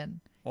pumpkin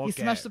You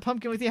smashed the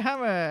pumpkin with your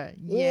hammer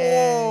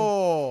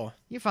Yeah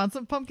You found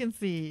some pumpkin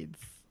seeds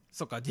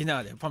そっかディ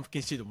ナーでパンプキ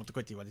ンシード持ってこ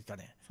いって言われてた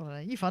ねそうだ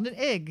ね You found an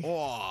egg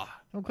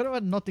これは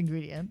not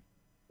ingredient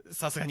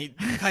さすがに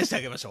返して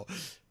あげましょ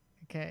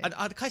うokay.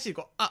 返してい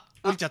こ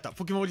う降りちゃった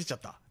ポケモン降りちゃっ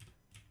た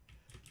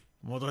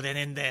戻れ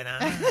ねえんだよな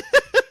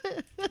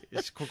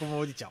よしここも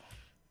降りちゃおう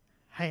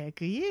早く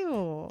言え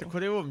よでこ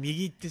れを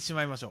右行ってし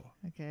まいましょ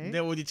う、okay. で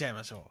降りちゃい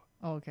ましょ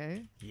う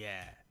OK イ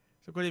エ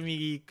ーそこで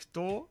右行く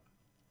と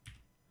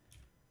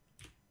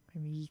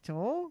右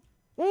と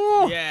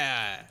おイ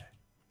エー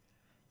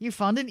You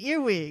found an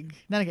earwig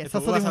なんだっけ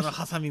噂の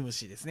ハサミム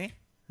シですね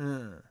う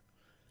ん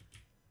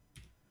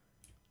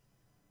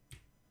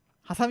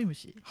ハサミム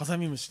シハサ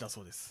ミムシだ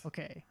そうです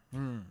OK、う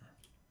ん、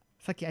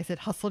さっき I said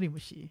ハソリム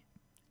シ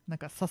なん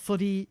かサソ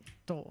リ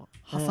と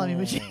ハサミ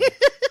ムシ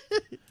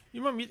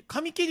今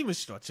カミキリム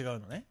シとは違う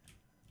のね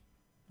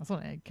そ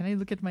うね Can I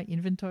look at my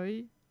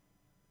inventory?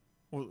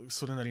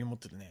 それなりに持っ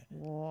てるね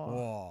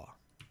お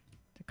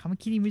カミ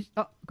キリムシ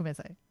ごめんな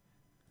さい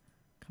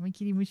カミ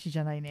キリムシじ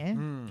ゃないねう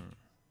ん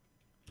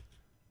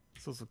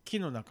そう木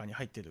の中に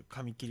入ってる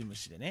カミキリム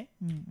シでね、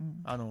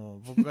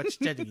僕がちっ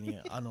ちゃい時に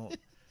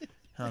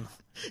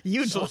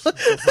言うのショ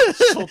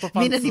ート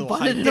パンツを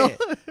履いて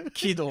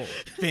木の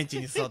ベンチ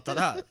に座った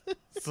ら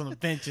その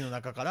ベンチの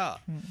中から、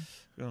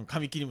カ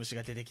ミキリムシ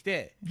が出てき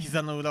て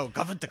膝の裏を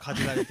ガブってか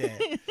じられて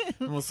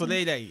もうそ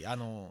れ以来ハ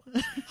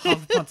ー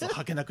フパンツを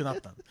履けなくなっ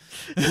た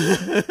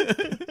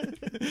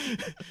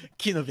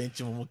木のベン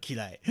チももう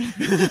嫌い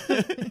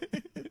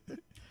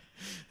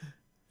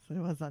それ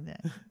は残念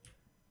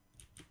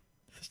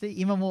そして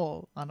今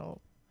も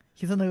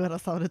膝の裏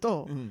触る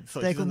と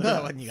大根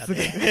がす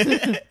げ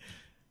え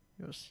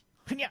よし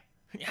ふにゃ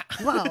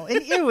Wow,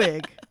 an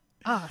earwig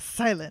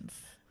silence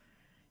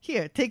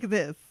Here, take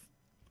this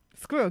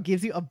Squirrel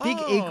gives you a big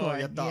acorn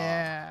やった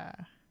Yeah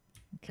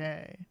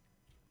Okay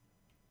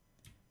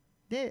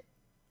で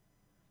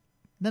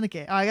なんだっ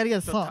けI gotta get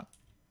a song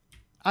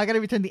I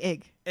gotta return the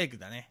egg エッグ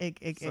だね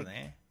egg そうだ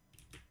ね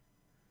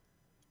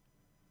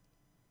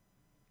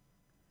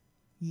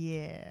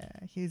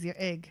Yeah here's your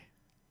egg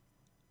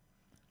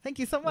Thank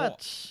you so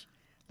much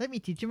Let me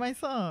teach you my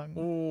song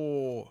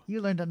おー You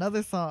learned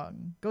another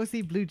song Go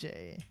see Blue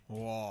Jay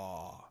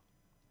わ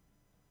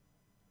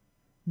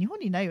日本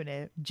にないよ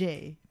ね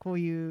J こう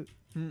いう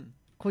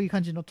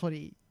感じの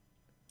鳥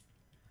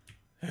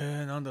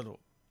なんだろ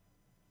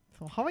う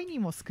そうハワイに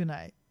も少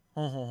ない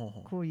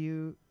こう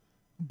いう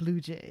ブル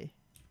ージェイ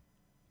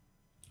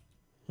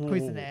こ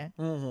いつね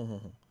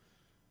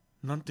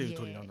なんていう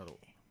鳥なんだろ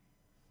う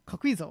かっ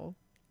こいいぞ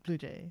Blue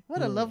Jay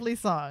What a lovely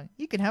song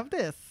You can have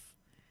this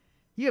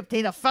You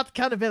obtained a fat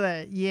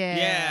caterpillar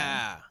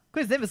Yeah こ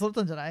れ全部揃っ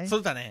たんじゃない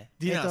揃ったね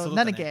ディナー揃ったね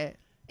なんだっ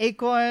け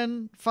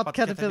Acorn, Fat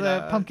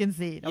Caterpillar, Pumpkin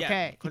Seed.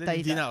 Okay. これで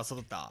ディナーは揃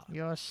った。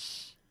よ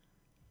し。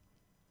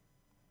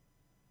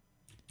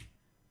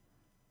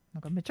な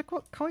んかめっちゃ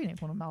かわいいね、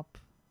このマップ。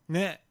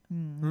ね。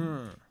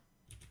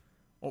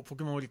お、ポ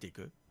ケモン降りてい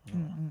く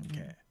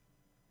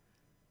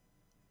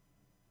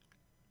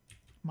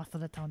マスタ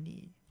ータウン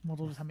に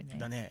戻るためにね。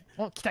だね。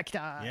お、来た。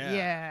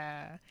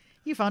Yeah.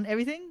 You found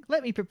everything?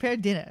 Let me prepare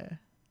dinner.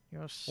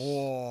 よし。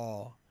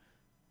おー。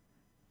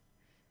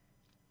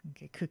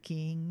Okay,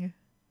 cooking.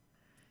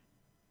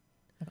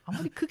あん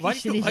まりクッキー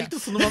してねえじゃん割と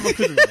そのまま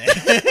来るのね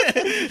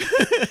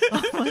あ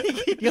んま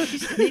り料理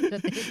してねえじゃ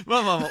んねま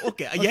あオッ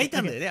ケー焼い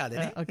たんだよねあれ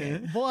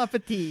ねボンア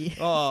ペティ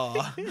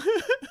ー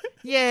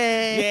イ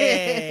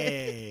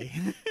エ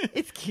ー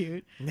イ It's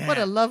cute What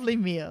a lovely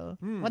meal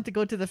Want to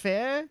go to the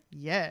fair?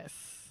 Yes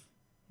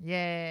イ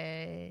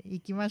エーイ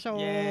行きましょ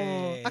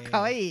う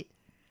かわいい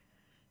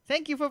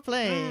Thank you for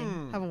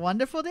playing Have a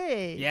wonderful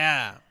day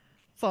Yeah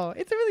So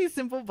it's a really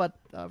simple but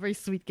very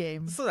sweet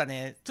game そうだ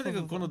ねとに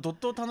かくこのドッ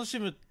トを楽し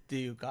むって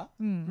いうか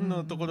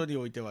のところに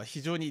おいては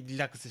非常にリ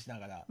ラックスしな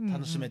がら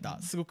楽しめ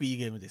たすごくいい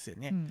ゲームですよ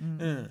ね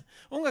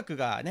音楽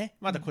がね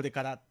まだこれ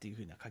からっていう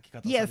風な書き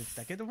方をされて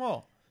たけど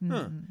も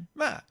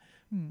まあ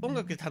音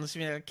楽で楽し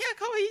みながらキャー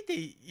かわいいっ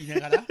て言い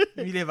ながら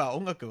見れば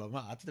音楽は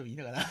まああってでもいい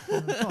のかな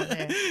そう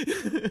ね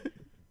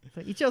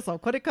一応そう、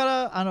これか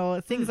ら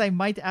things I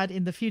might add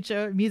in the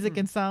future, music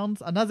and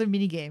sounds, another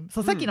mini game.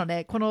 そう、さっきの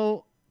ね、こ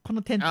の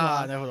テント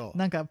は、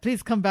なんか、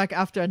please come back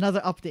after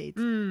another update って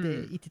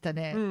言ってた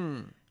ね。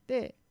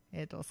で、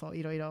そう、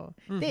いろいろ。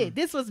で、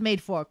this was made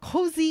for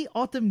Cozy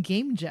Autumn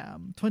Game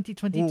Jam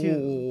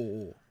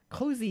 2022.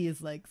 Cozy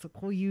is like, そう、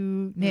こうい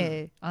う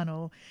ね、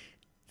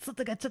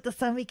外がちょっと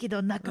寒いけ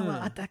ど中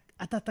は暖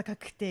か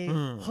くて、ホ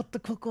ット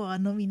ココア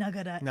飲みな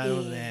がら、なる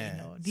ほど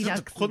ね。リラ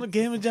ックス。この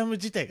ゲームジャム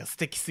自体が素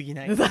敵すぎ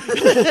ない？素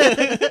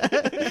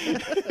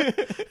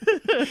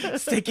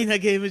敵な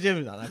ゲームジャ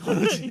ムだな、これ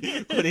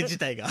自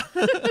体が。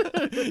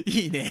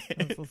いいね。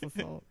そう。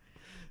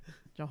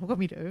じゃあ他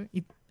見る？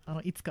い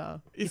つ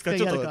かちょっと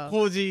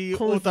コージ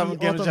ーオータム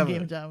ゲーム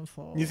ジャム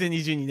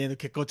2022年の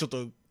結果をちょっ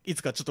とい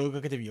つかちょっと追い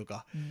かけてみよう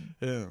か。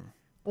2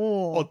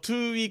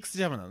 weeks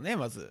ジャムなのね、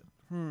まず。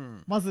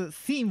まず、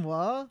theme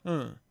は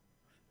何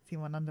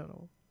だ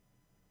ろう？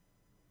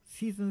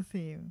シーズン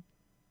theme。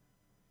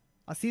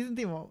シーズン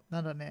theme も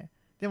なんだね。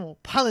でも、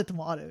パレット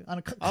もある。カ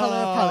ラーパレ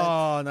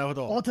ット。なるほ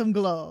ど。Autumn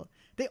Glow。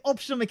で、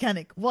Optional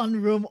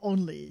Mechanic。One Room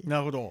Only。な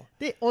るほど。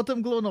で、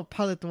Autumn Glow の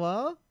パレット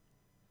は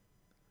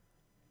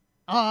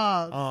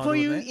こう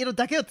いう色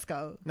だけを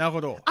使う。なる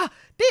ほど。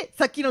で、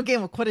さっきのゲ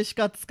ームこれし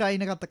か使え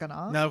なかったか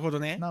な。なるほ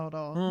どね。なるほ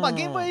ど。まあ、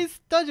ゲームボーイス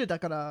タジオだ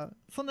から、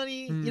そんな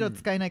に色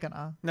使えないか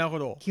な。なるほ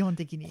ど。基本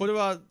的に。これ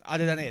は、あ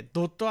れだね、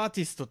ドットアー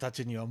ティストた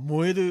ちには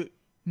燃える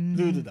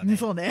ルールだね。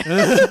そうね。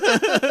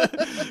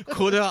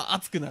これは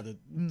熱くなる。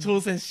挑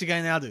戦しが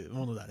いのある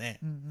ものだね。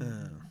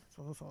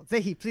そう。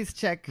ぜひ、please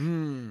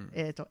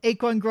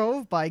check。Acorn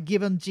Grove by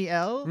Gibbon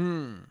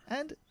GL。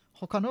and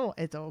他の、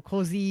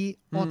Cozy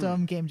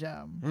Autumn Game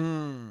Jam。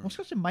もし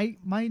かして毎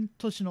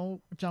年の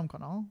ジャムか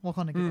なわ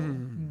かんないけど。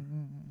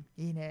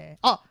いいね。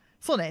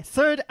そうね。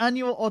Third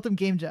Annual Autumn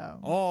Game Jam。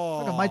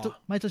毎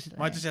年だね。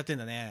毎年やってん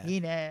だね。い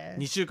いね。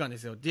2週間で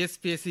すよ。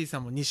DSPSE さ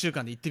んも2週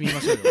間で行ってみ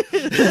ましょうよ。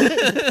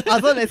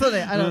そう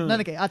ね。なんだ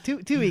っけ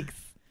2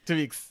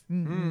 weeks。2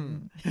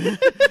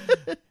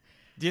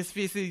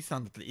 weeks。DSPSE さ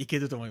んだったらいけ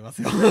ると思いま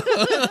すよ。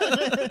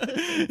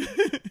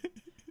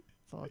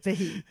そう、ぜ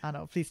ひ、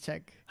please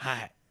check。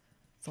はい。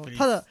た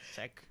だ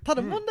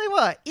問題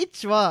は、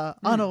1は、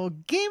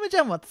ゲームジ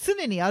ャムは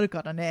常にある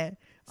からね。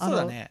そう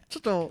だね。ちょ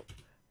っと、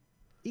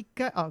一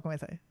回、ごめん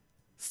なさい。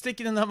素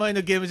敵な名前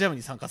のゲームジャム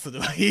に参加する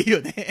のはいい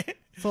よね。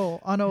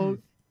そう、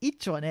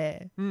1は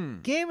ね、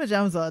ゲームジ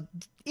ャムズは、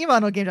今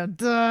のゲームジャム、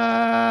ドゥ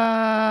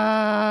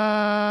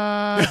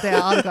ーって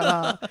あるか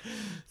ら、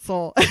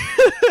そう。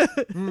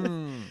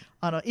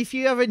if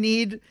you ever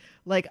need,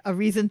 like, a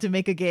reason to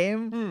make a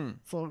game,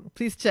 so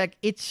please check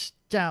each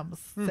jams.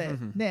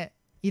 ね。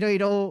いろい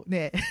ろ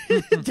ね、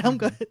ジャム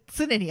が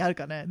常にある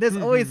からね。There's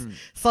always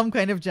some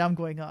kind of jam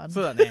going on. そ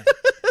うだね。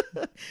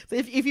So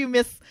if you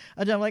miss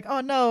a jam, like,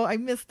 oh no, I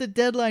missed the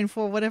deadline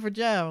for whatever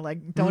jam,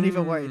 like, don't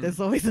even worry. There's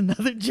always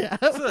another jam.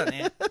 そうだ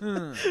ね。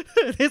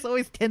There's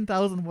always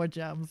 10,000 more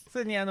jams. そ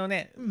れに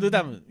ル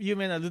ダム、有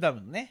名なルダ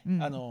ムのね、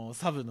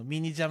サブのミ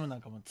ニジャムな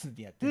んかも常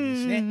にやってる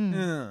しね。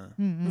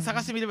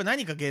探してみれば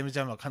何かゲームジ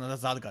ャムは必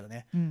ずあるから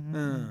ね。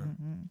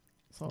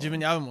自分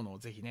に合うものを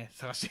ぜひね、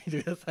探してみ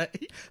てください。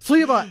そう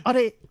いえば、あ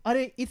れ、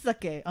いつだっ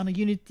け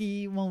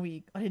Unity One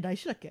Week。あれ、来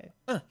週だっけ？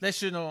来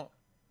週の、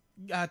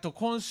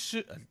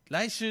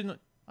来週の、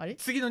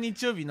次の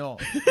日曜日の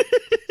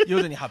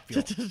夜に発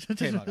表。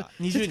テーマが。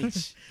20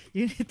日。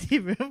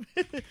Unity Room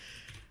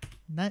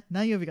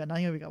何曜日か分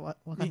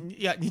かんない。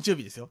いや、日曜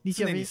日ですよ。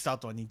常にスター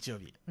トは日曜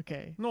日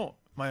の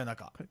真夜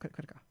中。これか。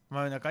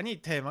真夜中に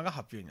テーマが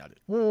発表にな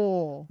る。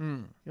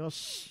よ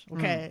し。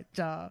OK。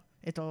じゃあ、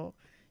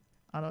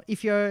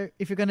if you're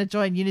gonna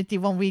join Unity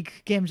One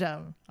Week Game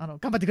Jam, 頑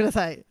張ってくだ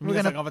さい。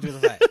皆さん頑張って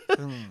ください。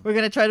We're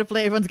gonna try to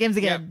play everyone's games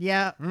again.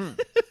 Yeah.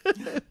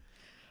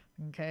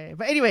 Okay.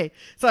 But anyway,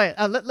 sorry.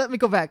 Let me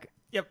go back.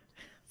 Yep.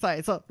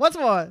 Sorry. So once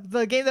more,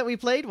 the game that we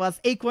played was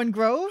Acorn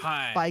Grove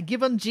by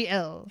Gibbon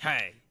GL.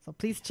 So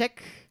please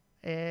check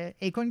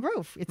Acorn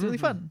Grove. It's really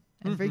fun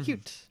and very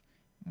cute.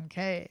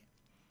 Okay.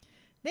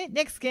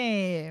 Next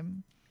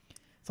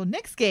game.So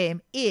next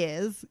game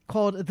is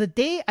called The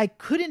Day I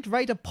Couldn't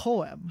Write a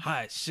Poem.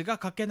 はい、詩が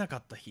書けなか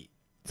った日。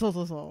そう。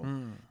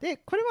で、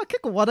これは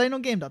結構話題の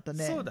ゲームだった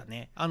ね。そうだ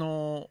ね。オ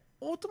ー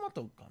トマ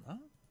トかな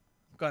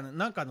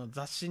なんかの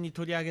雑誌に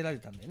取り上げられ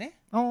たんでね。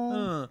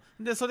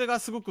で、それが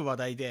すごく話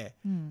題で、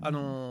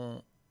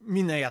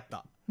みんなやっ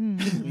た。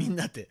みん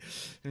なって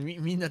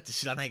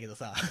知らないけど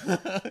さ。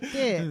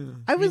で、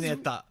みんなやっ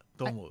た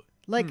と思う。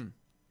I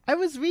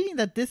was reading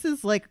that this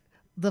is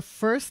like,the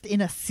first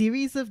in a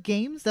series of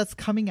games that's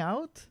coming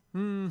out.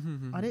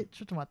 あれ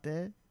ちょっと待っ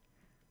て。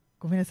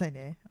ごめんなさい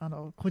ね。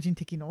個人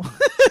的のト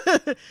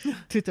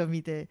ゥート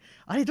見て。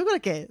あれどこだっ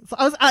け？ So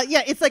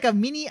yeah, it's like a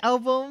mini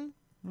album.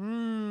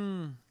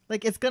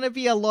 Like it's gonna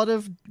be a lot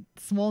of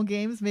small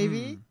games,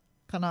 maybe?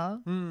 か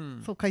な？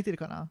そう書いてる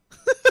かな？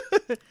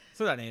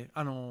そうだね。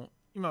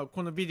今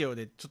このビデオ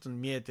でちょっと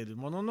見えてる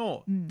もの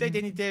の大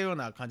体似たよう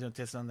な感じの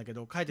テストなんだけ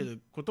ど、書いてる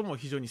ことも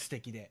非常に素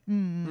敵で。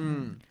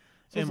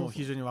絵も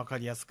非常に分か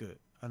りやすく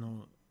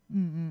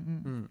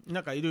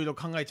なんかいろいろ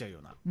考えちゃうよ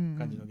うな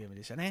感じのゲーム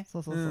でしたね。そ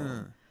うそうそ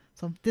う。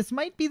So this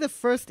might be the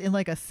first in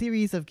like a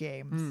series of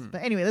games.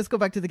 But anyway, let's go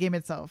back to the game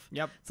itself.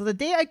 Yep. So the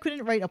day I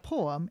couldn't write a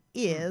poem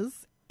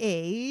is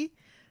a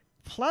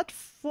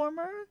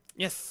platformer.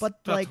 Yes. But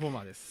like, プラットフォーマ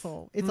ーです。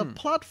so it's a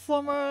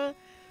platformer,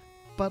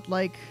 but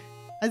like,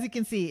 as you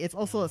can see, it's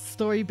also a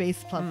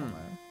story-based platformer.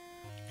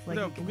 こ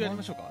れは僕やり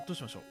ましょうか。どう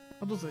しましょ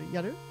う。どうする？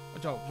やる？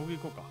じゃあ僕行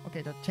こうか。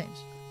Okay, じゃあ change.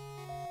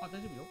 大丈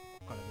夫よ。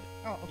ここから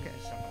で。Okay.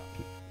 下から。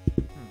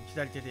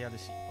左手でやる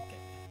し。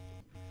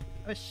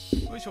OK. よ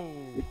し。よいしょ。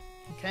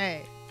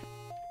Okay.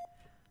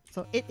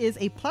 So it is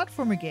a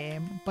platformer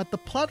game, but the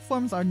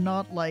platforms are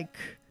not like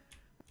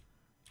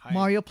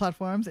Mario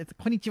platforms. It's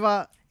こんにち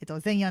は。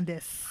ゼンヤン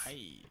です。は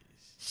い。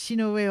死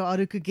の上を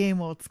歩くゲー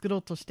ムを作ろ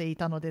うとしてい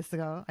たのです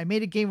が、I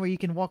made a game where you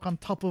can walk on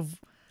top of the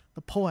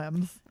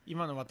poems.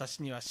 今の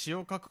私には詩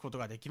を書くこと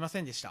ができませ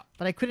んでした。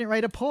But I couldn't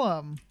write a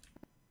poem.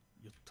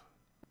 よっと。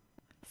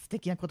素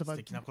敵な言葉。素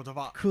敵な言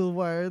葉。Cool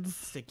words.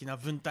 素敵な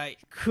文体。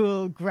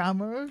Cool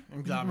grammar.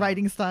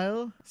 Writing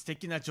style. 素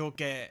敵な情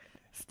景。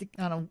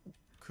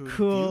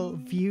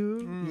Cool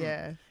view.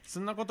 Yeah. そ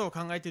んなことを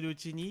考えているう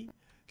ちに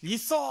理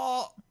想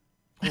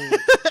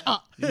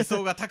理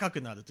想が高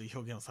くなるという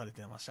表現をされ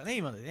てましたね、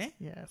今でね。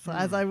Yeah. So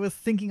as I was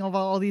thinking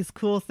about all these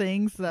cool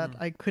things that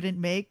I couldn't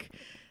make,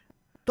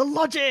 the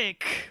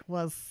logic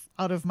was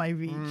out of my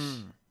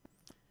reach.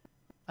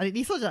 あれ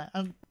理想じゃ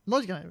ない。ロ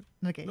ジックじゃない。なん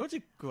だっけ？ロジ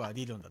ックは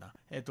理論だな。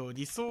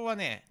理想は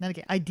ね。なん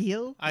だっけ？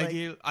 Ideal?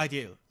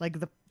 Ideal. Like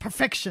the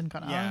perfection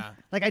かな。Yeah.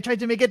 Like I tried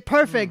to make it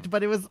perfect,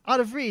 but it was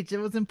out of reach. It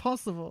was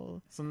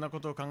impossible. そんなこ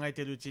とを考え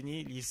ているうち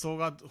に理想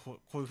がこ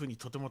ういうふうに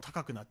とても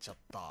高くなっちゃっ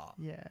た。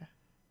Yeah.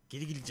 ギ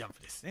リギリジャン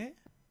プですね。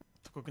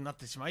高くなっ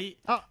てしまい、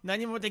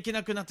何もでき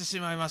なくなってし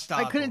まいました。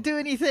I couldn't do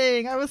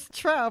anything. I was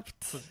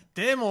trapped.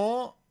 で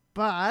も、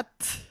But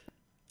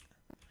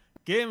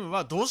ゲーム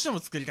はどうしても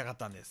作りたかっ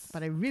たんです。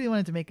But I really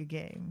wanted to make a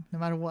game, no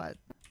matter what.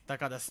 だ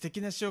から素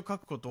敵な詩を書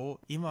くことを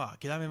今は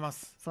諦めま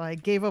す。So I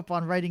gave up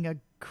on writing a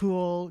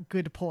cool,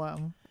 good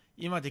poem.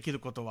 今でき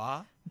ること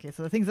は、Okay,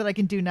 so the things that I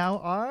can do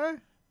now are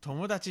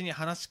友達に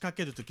話しか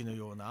ける時の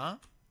ような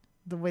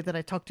the way that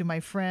I talk to my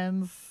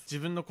friends, 自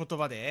分の言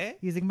葉で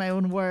using my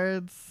own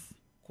words.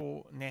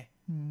 こうね、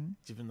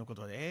自分のこ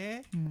と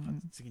で、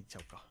次行っちゃ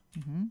おうか。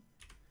Mm-hmm.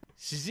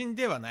 詩人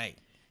ではない。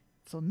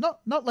So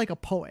not like a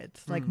poet,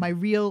 like my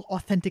real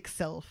authentic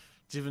self.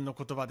 自分の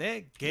言葉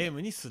でゲー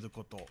ムにする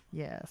こと。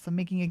Yeah, so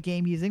making a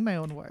game using my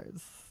own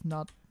words,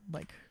 not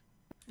like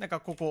なんか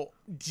ここ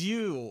自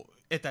由を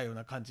得たよう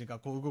な感じが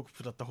こう動く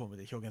プラットフォーム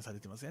で表現され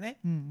てますよね。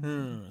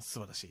素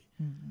晴らしい。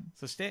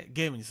そして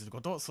ゲームにするこ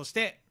と、そし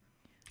て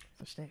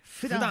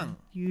普段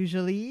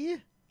usually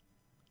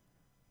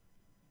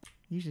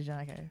じゃ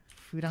ないかい。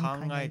普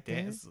段考え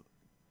て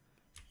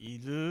い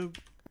る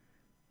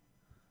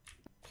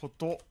こ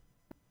と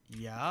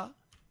や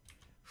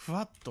ふ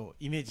わっと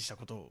イメージした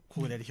ことを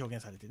ここで表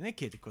現されてね、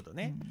消えていくこと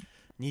ね、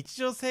日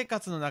常生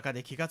活の中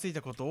で気がつい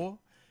たことを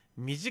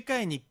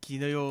短い日記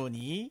のよう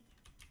に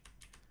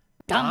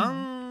ダ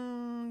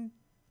ン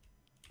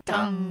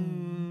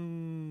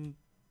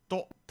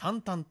と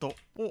淡々と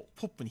を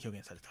ポップに表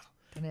現された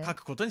と書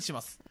くことにし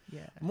ます。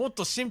もっ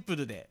とシンプ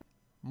ルで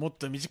もっ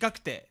と短く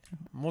て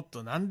もっ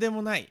と何で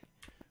もない、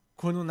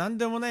この何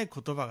でもない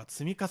言葉が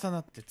積み重な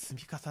って積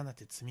み重なっ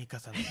て積み重な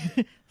っ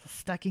て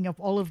stacking up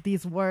all of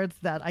these words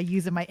that I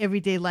use in my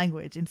everyday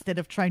language instead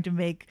of trying to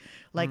make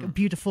like a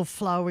beautiful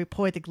flowery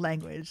poetic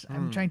language.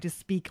 I'm trying to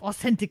speak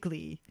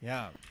authentically.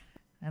 Yeah.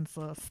 And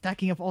so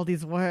stacking up all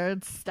these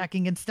words,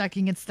 stacking and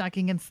stacking and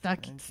stacking and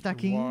stacking.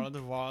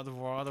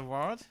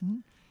 Word.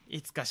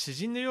 いつか詩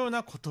人のよう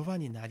な言葉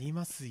になり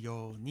ます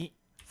ように。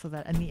So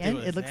that in the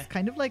end it looks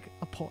kind of like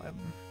a poem.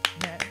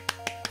 Yeah.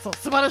 So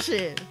素晴らし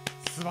い。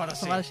素晴らしい。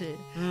素晴らしい。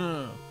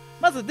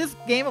まず this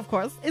game of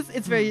course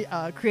it's very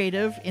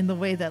creative in the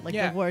way that like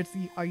the words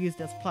are used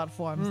as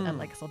platforms and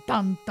like so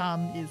dan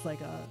is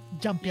like a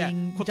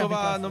jumping 言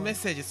葉のメッ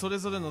セージ、それ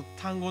ぞれの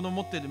単語の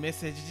持っているメッ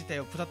セージ自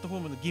体をプラットフォー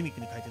ムのギミック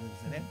に書いてるんで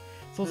すよね。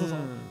そうそうそう。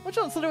もち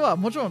ろんそれは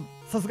もちろん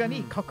さすが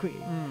にかっこいい。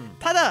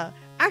ただ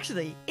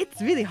actually it's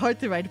really hard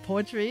to write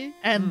poetry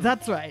and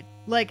that's right.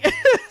 Like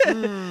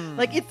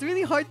like it's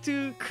really hard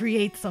to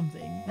create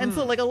something. And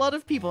so like a lot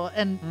of people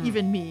and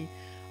even me,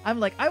 I'm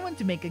like, I want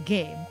to make a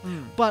game,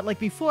 but like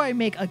before I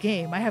make a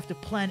game, I have to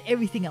plan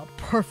everything out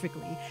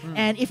perfectly.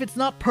 And if it's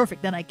not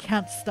perfect, then I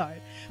can't start.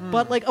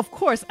 But like, of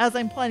course, as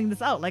I'm planning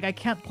this out, like I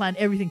can't plan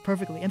everything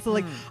perfectly. And so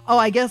like, oh,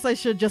 I guess I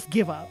should just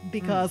give up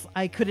because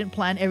I couldn't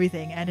plan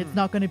everything and it's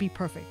not going to be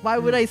perfect. Why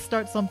would I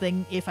start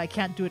something if I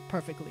can't do it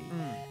perfectly?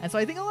 And so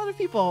I think a lot of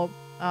people,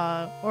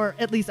 or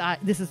at least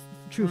this is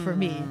true for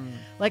me.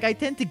 Like I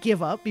tend to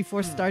give up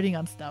before starting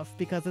on stuff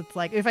because it's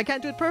like if I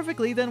can't do it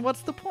perfectly, then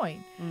what's the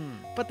point?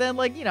 But then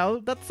like you know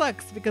that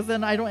sucks because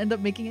then I don't end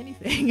up making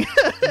anything.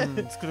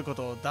 作るこ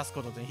とを出す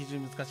ことって非常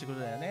に難しいこと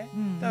だよね。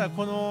だから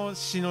この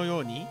詩のよ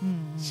うに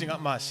詩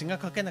が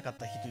書けなかっ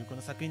た日というこ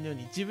の作品のよう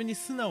に自分に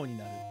素直に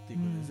なるっていう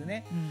ことですよ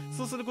ね。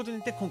そうすることに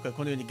よって今回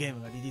このようにゲー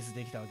ムがリリース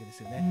できたわけで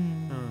すよね。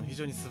非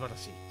常に素晴ら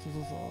しい。そうそ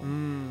うそ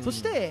う。そ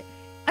して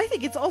I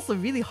think it's also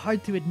really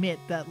hard to admit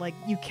that like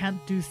you can't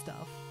do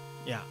stuff.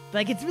 Yeah.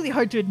 Like it's really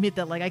hard to admit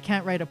that like I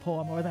can't write a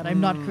poem or that I'm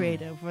not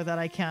creative or that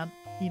I can't,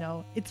 you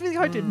know, it's really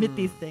hard to admit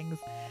these things.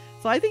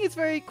 So I think it's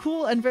very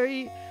cool and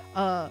very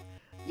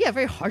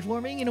very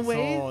heartwarming in a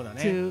way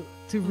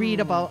to read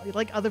about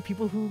like other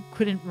people who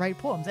couldn't write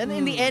poems. And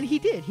in the end he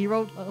did. He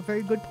wrote a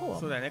very good poem.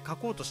 そうだよね。書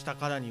こうとした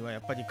からにはや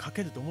っぱり書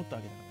けると思った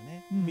わけだから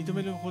ね。認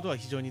めるほどは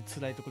非常に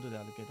辛いところで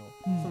あるけど、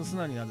その素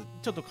直になる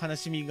ちょっと悲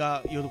しみ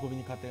が喜びに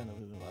変わったような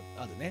部分は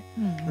あるね。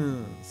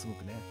すご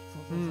くね。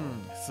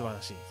素晴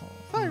らしい。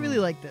So I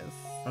really like this.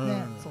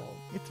 Yeah, so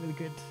it's really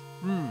good.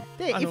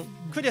 で、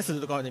クリアす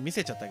るとかはね見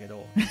せちゃったけ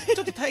ど、ち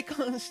ょっと体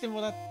感して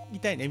もらい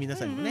たいね皆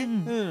さんにもね。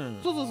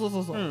そう。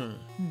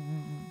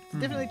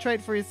Definitely try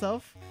it for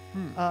yourself.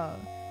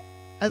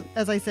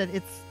 As I said,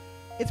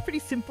 it's pretty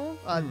simple.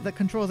 The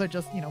controls are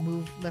just, you know,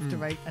 move left to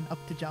right and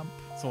up to jump.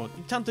 そう、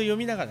ちゃんと読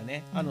みながら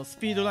ね、ス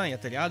ピードランやっ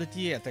たり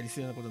RTA やったり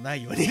するようなことな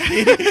いように。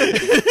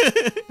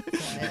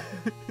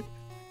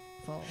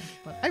So,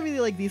 but I really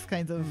like these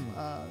kinds of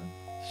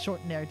short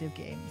narrative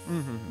games.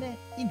 ね、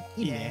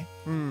いいね。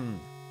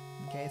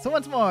Okay, so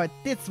once more,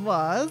 this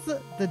was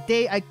The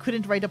Day I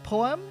Couldn't Write a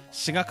Poem.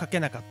 詩が書け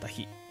なかった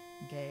日。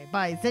Okay,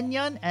 by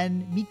Zenyan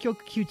and Mikyo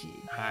Kyuji.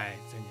 はい、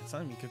ゼンニャン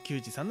さん、ミキョキュ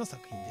ウジさんの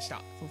作品でし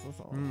た。そ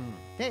う。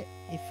で、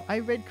if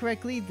I read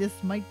correctly, this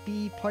might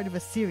be part of a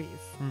series.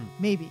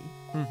 Maybe.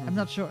 I'm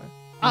not sure.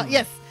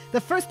 Yes, the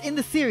first in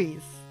the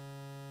series.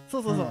 そ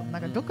う。な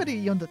んかどっかで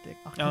読んだって。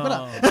ここ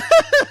だ。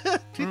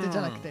Twitter じ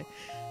ゃなくて。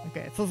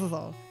Okay, そう。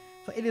So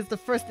it is the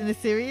first in the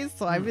series,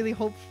 so I really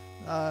hope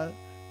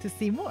to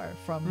see more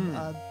from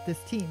this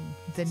team,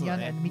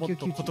 Zenyan and Mikyo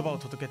Kyuji. もっと言葉を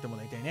届けても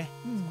らいたいね。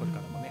これか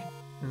らもね。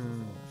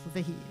So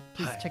ぜひ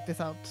please check this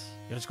out. よ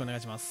ろしくお願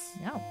いします。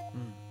Yeah.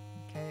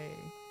 Okay.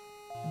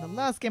 And the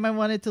last game I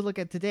wanted to look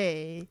at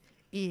today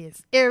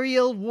is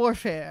Aerial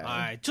Warfare.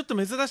 はい、ちょっと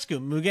珍しく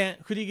フ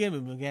リーゲー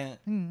ム無限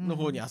の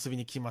方に遊び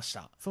に来まし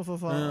た。そう。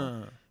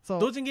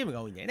同人ゲーム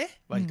が多いんだよ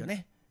ね、割と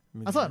ね。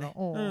あ、そうな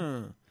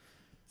の。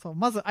So,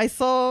 まず I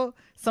saw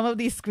some of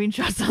these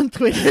screenshots on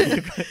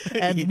Twitter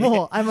and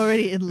more, I'm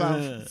already in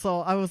love.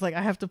 So I was like,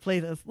 I have to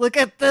play this. Look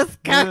at this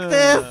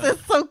cactus!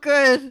 It's so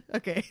good!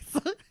 Okay, so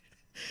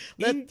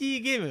インディ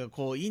ーゲームが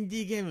こうインデ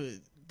ィーゲー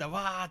ムだ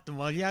わーっと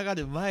盛り上が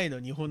る前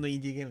の日本のイ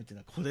ンディーゲームっていう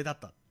のはこれだっ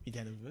たみ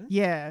たいな部分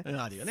Yeah.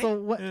 あるよね。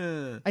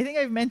So I think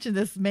I've mentioned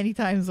this many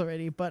times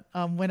already, but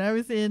when I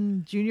was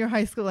in junior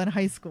high school and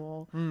high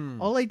school,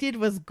 all I did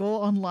was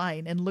go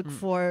online and look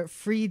for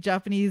free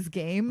Japanese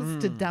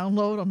games to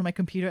download on my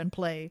computer and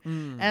play.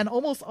 And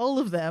almost all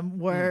of them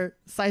were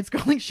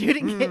side-scrolling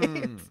shooting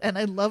games, and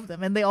I love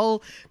them. And they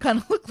all kind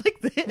of look like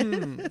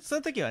this. そ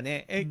の時は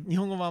ね、日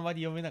本語もあま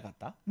り読めなかっ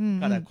たか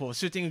らこう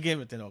シューティングゲー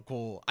ムっていうのは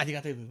こうあり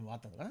がたい部分もあっ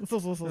たのかな。そ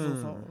う。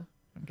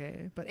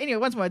Okay, but anyway,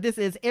 once more, this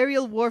is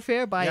Aerial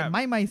Warfare by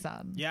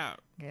Mai-Mai-san. Yeah.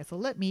 Okay, so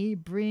let me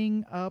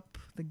bring up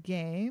the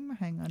game.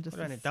 Hang on just こ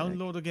れはね、ダウン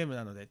ロードゲーム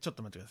なので、ちょっ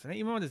と待ってくださいね。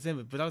今まで全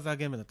部ブラウザー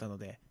ゲームだったの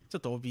で、ちょ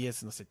っと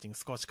OBS のセッティング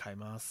少し変え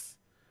ます。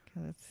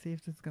Okay, let's see if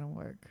this is gonna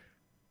work.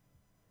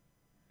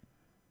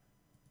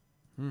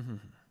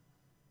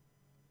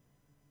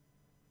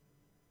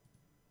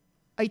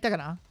 あ、いったか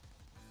な？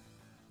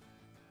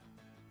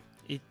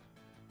いっ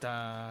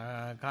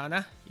たか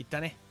な？いった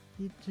ね。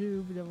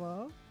YouTube で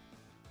は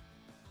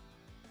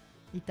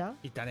いた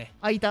ね。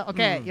あ、いた。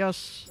OK、よ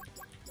し。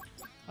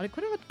あれ、こ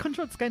れはコント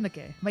ロール使えんだっ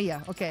け？まあいい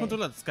や。OK。コント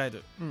ローラー使え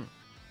る。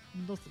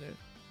どうする？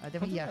あ、で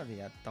もいいや。コントローラー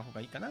でやった方が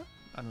いいかな？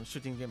シ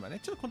ューティングゲームはね。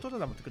ちょっとコントロー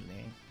ラー持ってくる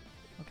ね。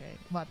OK。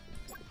まあ、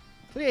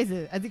とりあえ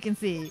ず、as you can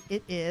see,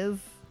 it is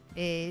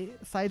a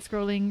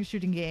side-scrolling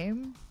shooting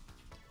game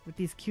with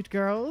these cute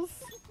girls.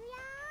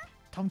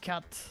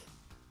 Tomcat.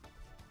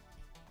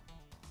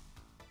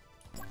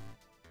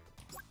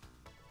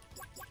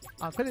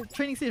 あ、これト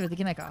レーニングステージはで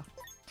きないか。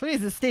とりあえ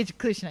ずステージ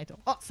クリアしないと。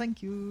あ、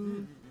Thank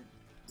you.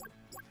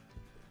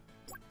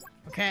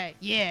 Okay,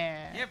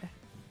 yeah.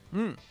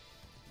 Yep.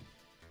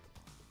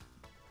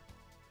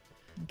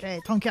 Okay,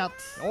 Tomcat.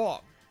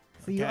 Oh.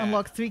 So you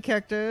unlock 3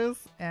 characters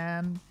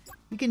and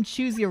you can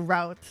choose your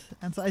route.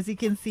 And so as you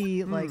can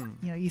see, like,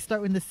 you know, you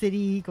start in the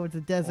city, go to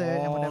the desert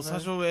and whatever. 最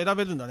初選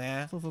べるんだ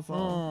ね。そう。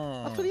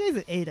とりあえ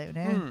ず A だよ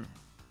ね。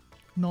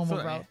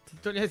Normal route.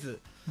 とりあえず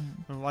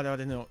我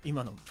々の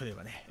今のプレイ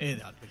はね A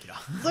であるべきだ。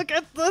Look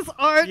at this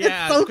art! It's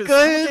so good! サボ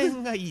テ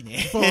ンがいいね。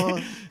そう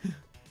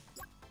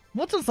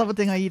もちろんサボ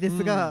テンがいいで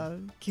すが、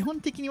基本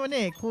的には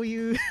ね、こう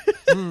いうYes!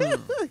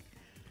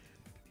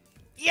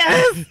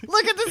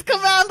 Look at this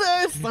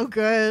commander! It's so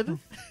good!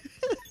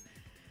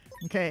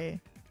 Okay.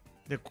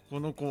 で、こ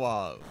の子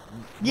は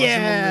マシュ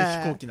モ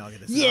の飛行機なわけ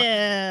ですが。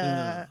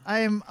Yeah!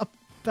 I'm a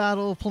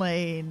battle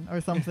plane or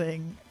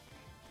something.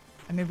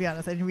 I'm gonna be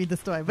honest, I didn't read the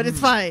story, but it's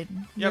fine.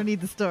 You don't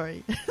need the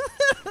story.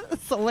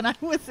 So when I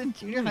was in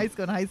junior high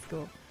school and high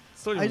school,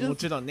 ストーリーもも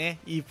ちろんね、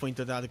いいポイン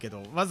トであるけ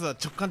ど、まずは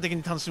直感的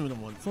に楽しむの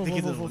もで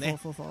きるのもね、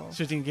シュ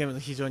ーティングゲームの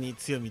非常に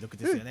強い魅力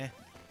ですよね。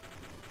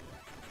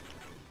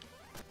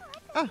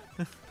あ、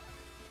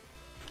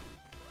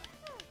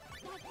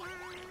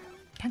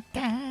タン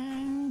タ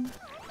ン。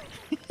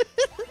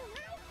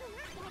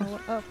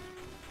up.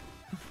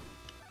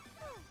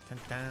 タン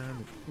タ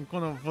ン、こ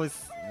のボイ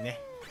スね。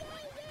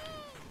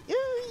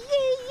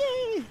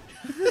Yay!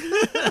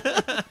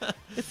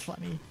 It's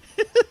funny.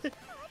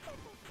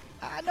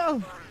 Ah,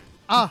 no.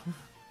 Ah.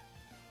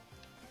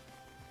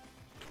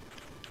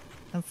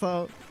 And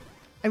so,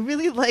 I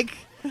really like.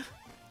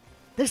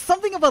 There's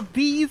something about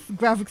these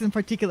graphics in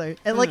particular,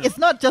 and like it's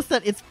not just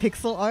that it's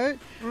pixel art,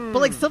 but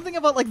like something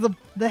about like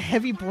the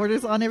heavy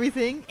borders on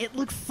everything. It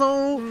looks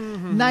so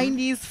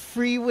 90s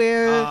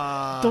freeware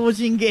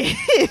doujin game.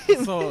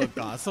 そう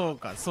かそう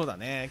かそうだ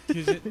ね。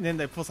90年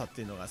代っぽさっ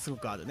ていうのがすご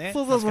くあるね。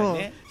そうそうそう。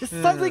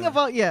Just something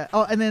about yeah.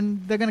 Oh, and then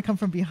they're gonna come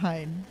from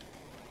behind.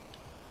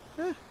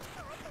 I'm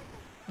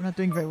not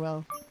doing very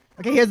well.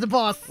 Okay, here's the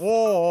boss.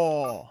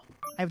 Oh.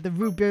 I have the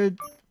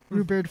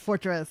Rubeard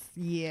Fortress.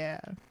 Yeah.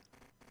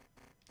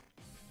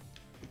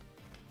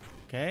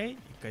 Okay, 一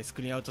回ス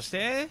クリーンアウトし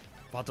て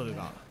バトル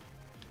が。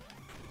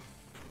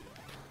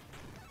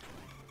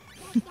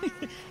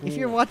If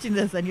you're watching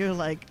this and you're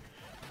like,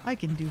 I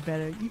can do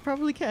better, you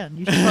probably can.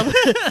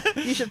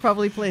 You should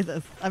probably play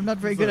this. I'm not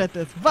very good at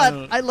this,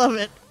 but I love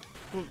it.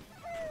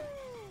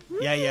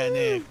 いやいや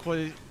ね、こ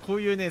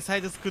ういうねサ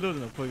イドスクロール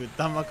のこういう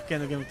弾幕系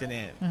のゲームって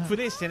ね、プ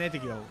レイしてない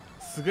時は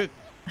すごい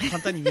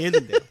簡単に見える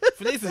んだよ。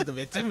プレイすると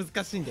めっちゃ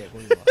難しいんだよこ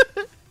ういうのは。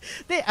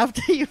で、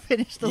after you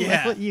finish the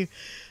level,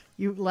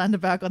 you land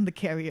back on the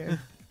carrier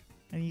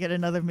and you get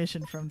another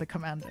mission from the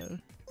commander.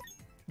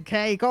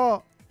 Okay,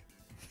 go.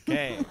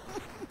 Okay.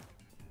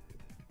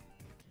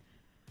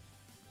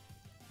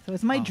 So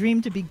it's my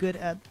dream to be good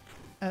at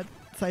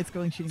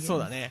side-scrolling shooting games. そう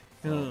だね。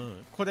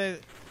これ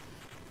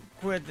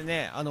こうやって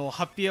ね、ハ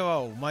ッピーアワー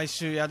を毎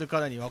週やるか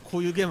らにはこ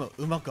ういうゲーム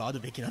うまくある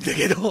べきなんだ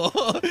けど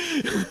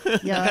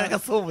なかなか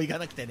そうもいか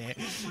なくてね。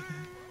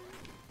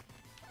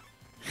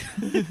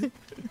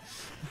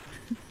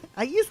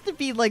I used to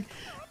be like,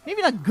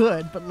 maybe not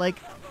good, but like,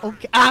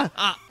 okay.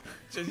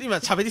 今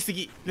喋りす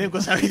ぎ。レンコ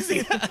喋りす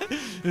ぎだ。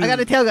I got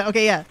a tail gun.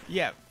 Okay, yeah.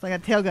 Yeah. So I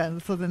got a tail gun.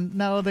 So then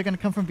now they're gonna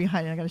come from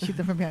behind, and I'm gonna shoot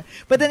them from behind.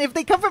 But then if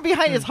they come from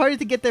behind, it's harder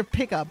to get their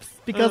pickups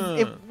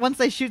because once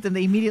I shoot them,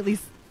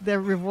 their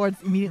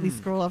rewards immediately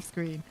scroll off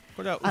screen.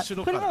 これは後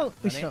ろからだね。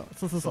後ろ。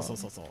そ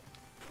う。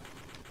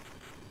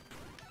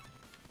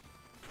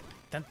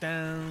タンタ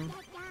ン。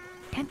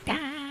タンタ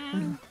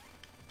ン。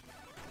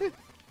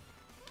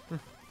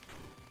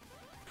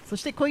そ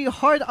してこういう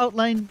hard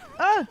outline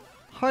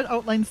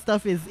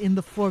stuff is in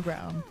the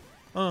foreground.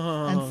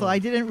 And so I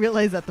didn't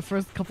realize that the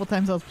first couple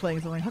times I was playing.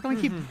 So I'm like, how come I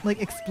keep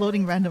like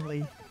exploding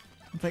randomly?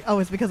 It's like, oh,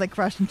 it's because I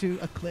crashed into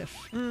a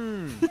cliff.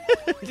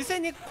 実際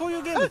ね、こうい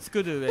うゲーム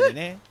作る上で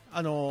ね、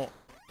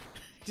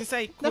実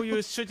際こうい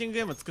うシューティング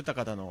ゲームを作った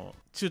方の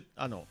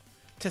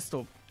テス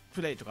ト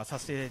プレイとかさ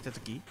せていただいた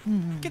時、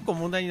結構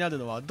問題になる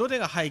のはどれ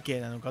が背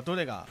景なのかど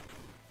れが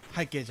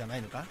背景じゃな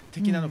いのか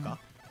敵なのか、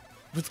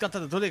ぶつかった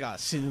らどれが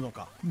死ぬの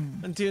か、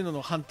っていうの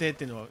の判定っ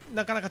ていうのは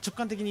なかなか直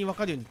感的に分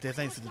かるようにデ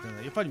ザインするっていうの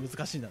はやっぱり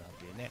難しいんだなっ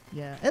ていうね。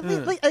Yeah, at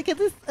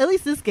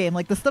least this game,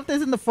 like the stuff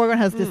that's in the foreground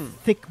has this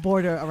thick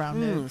border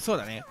around it. そう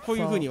だね。こう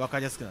いう風に分か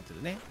りやすくなって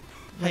るね。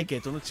背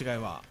景との違い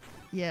は。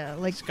Yeah,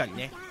 like しっかり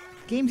ね。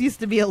Games used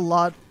to be a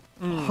lot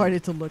harder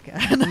to look at.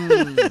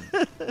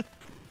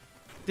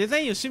 デザ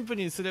インをシンプ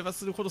ルにすれば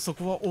するほどそ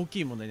こは大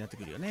きい問題になって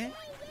くるよね。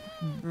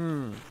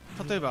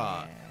例え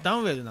ばダ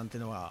ウンウェルなんて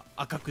のは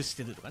赤くし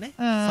てるとかね、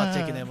触っち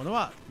ゃいけないもの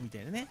はみた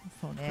いなね。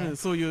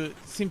そういう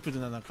シンプ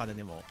ルな中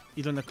でも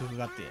いろんな工夫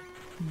があって、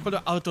これ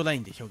はアウトライ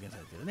ンで表現さ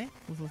れてるね。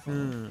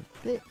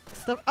で、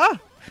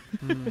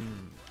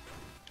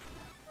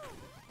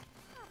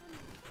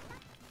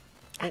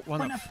お、ワ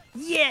ンアップ。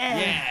イエ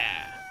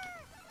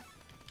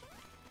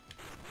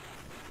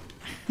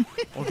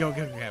ー。オッケーオッ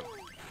ケーオッケー。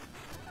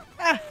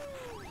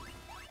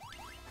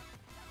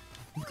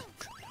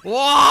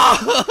わ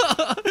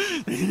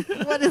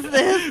ーWhat is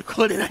this?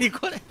 これ何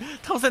これ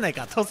倒せない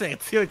か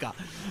強いか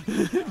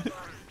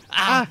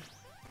I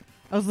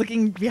was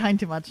looking behind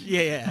too much. い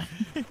やいや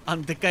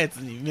でっかいやつ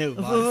に目を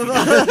奪わ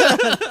れ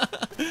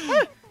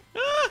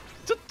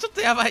ちょっ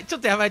とやばい I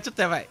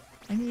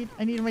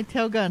need my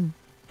tail gun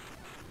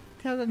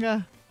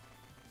が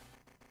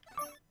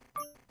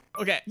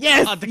OK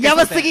Yes! や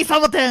ばすぎサ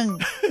ボテン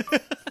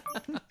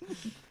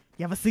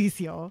やばすぎっ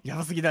すよ。や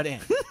ばすぎだね。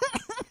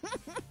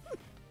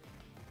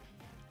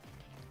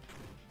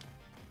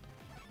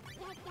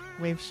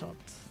ウェーブショッ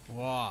ト。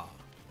わあ。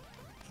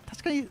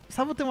確かに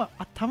サボテンは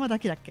頭だ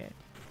けだっけ？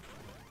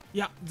い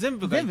や全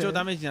部が一応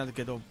ダメージになる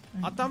けど、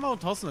頭を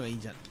倒すのがいいん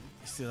じゃ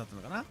必要だった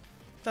のかな。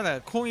ただ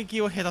攻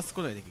撃を減らす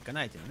ことができるか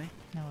ないけどね。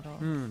なるほど。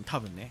多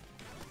分ね。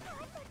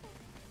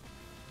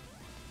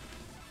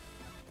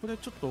これ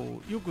ちょっと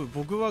よく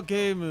僕は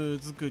ゲーム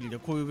作りで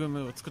こういうゲー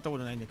ムを作ったこ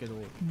とないんだけど、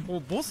こ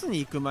うボスに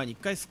行く前に一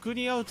回スク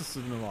リーンアウトす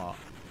るのは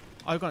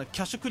あれかな、キ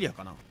ャッシュクリア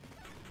かな。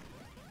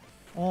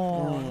い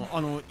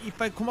っ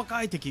ぱい細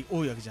かい敵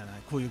多いわけじゃない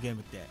こういうゲー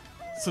ムって。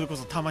それこ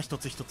そ弾一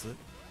つ一つ。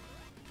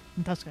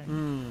確か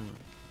に。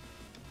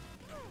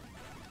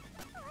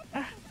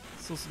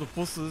そうすると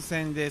ボス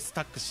戦でス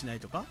タックしない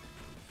とか、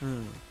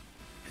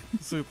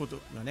そういうこと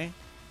がね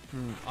う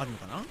ん、あるの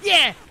かな。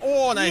 Yeah!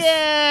 おおナイス、おお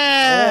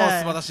Yeah!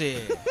 素晴らしい。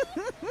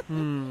う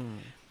ん。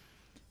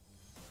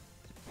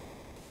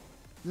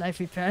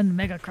 Life repair and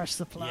mega crush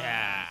supply.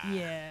 Yeah!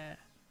 Yeah.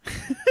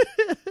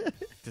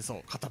 でそ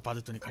うカタパ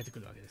ルトに変えてく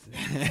るわけですね。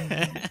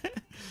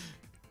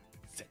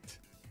セッ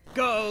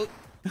トゴー。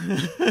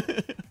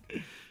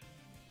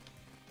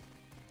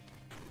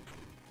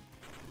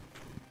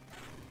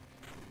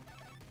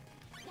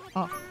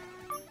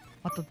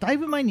あとだい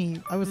ぶ前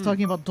に I was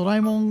talking about ドラ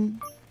えもん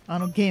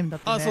ゲームだっ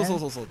たね。あ、そ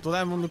うドラ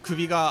えもんの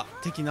首が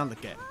敵なんだっ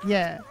け。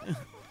Yeah.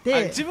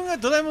 で自分が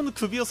ドラえもんの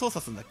首を操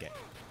作するんだっけ。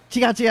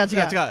違う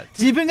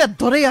自分が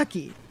どれ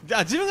焼き。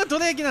自分がど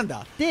ら焼きなん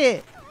だ。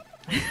で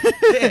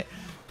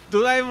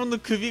ドラえもんの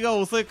首が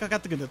襲いかか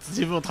ってくるんだ。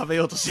自分を食べ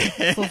ようとし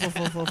て。そう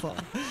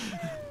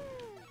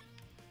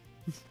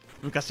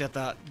昔やっ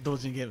た同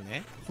人ゲーム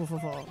ね。そう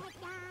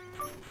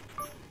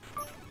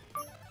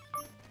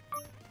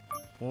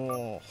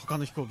おお他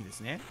の飛行機です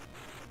ね。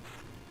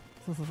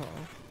そうすごい。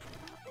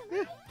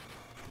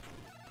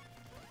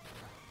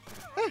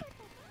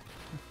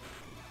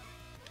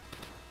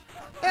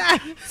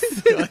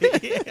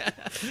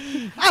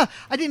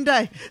I didn't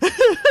die.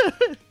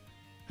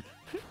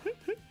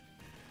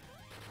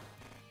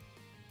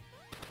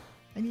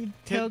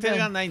 手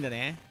がないんだ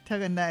ね。手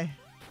がない。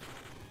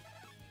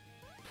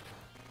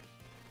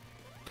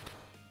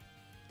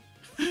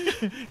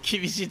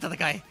厳しい戦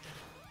い。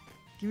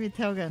Give me a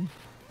tail gun.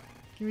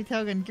 Give me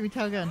tail gun. Give me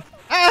tail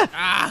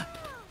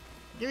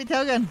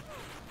gun.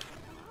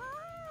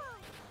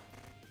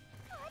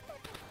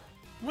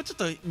 もうちょっ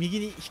と右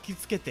に引き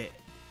つけて。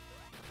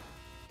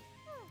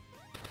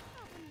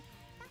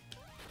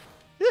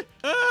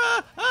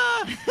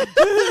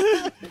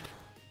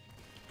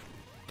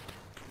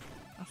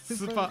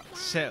スーパー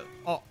シェル。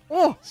あ、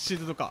おシー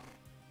ルドか。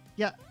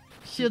いや、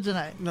シールドじ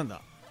ゃない。なんだ。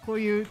こ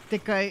ういうでっ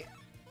かい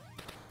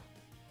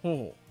ア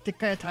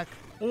タック。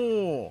お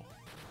お。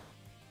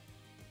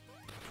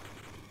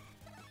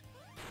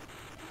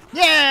イ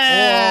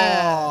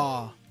エ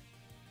ーイ。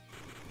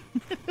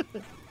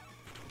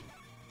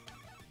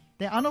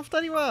で、二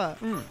人は、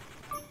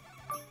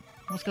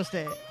もしかし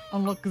てア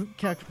ンロック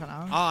キャラクターか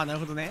な。ああ、なる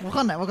ほどね。わ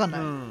かんない。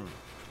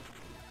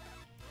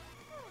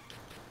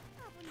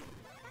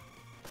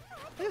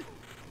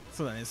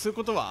そうだね、そういう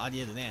ことはあり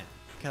えるね。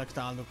キャラク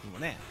ターアンロックも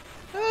ね。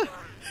こ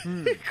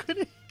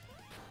れ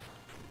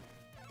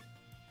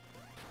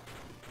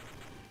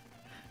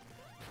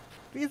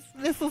These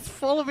missiles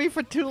follow me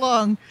for too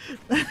long.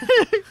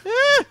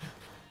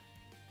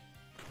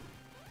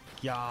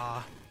 い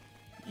や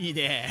ー、いい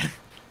ね。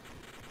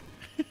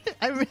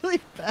I'm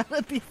really bad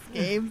at these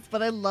games,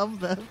 but I love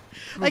them. こ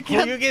う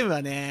いうゲーム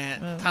は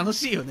ね、楽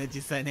しいよね、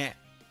実際ね。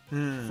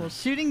So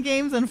shooting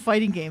games and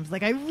fighting games,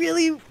 like I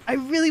really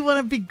want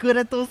to be good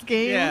at those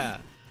games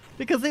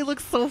because they look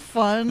so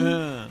fun,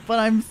 but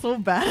I'm so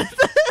bad at them.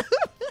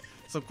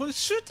 そうこの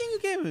シューティング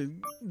ゲーム、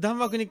弾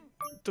幕に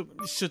と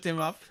シューティン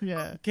グアップ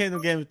系の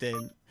ゲームって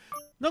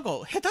なんか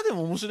下手で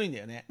も面白いんだ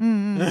よね。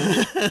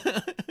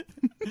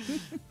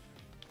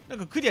なん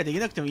かクリアでき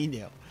なくてもいいんだ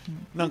よ。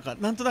なんと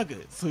な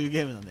くそういう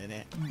ゲームなんだよ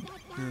ね。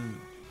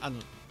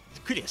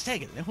クリアしたい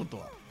けどね、本当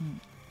は。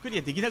クリ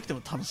アできなくて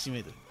も楽し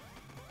める。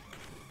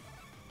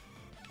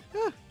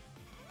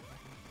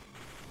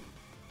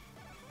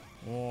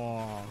お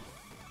お。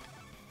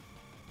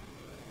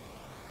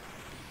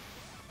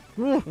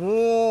おお。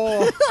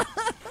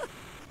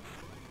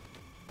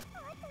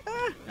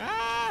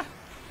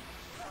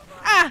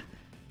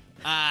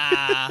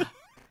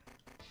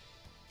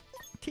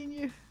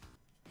Continue.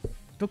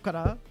 どっか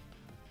ら？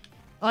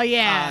あ、い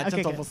や。ちゃ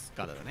んとボス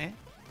からだね。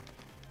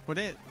こ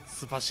れ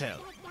スーパーシェ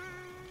ル。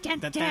じゃ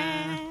んじゃん。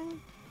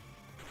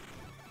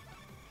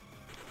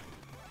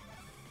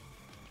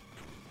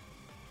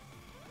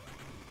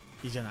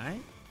いいじゃない？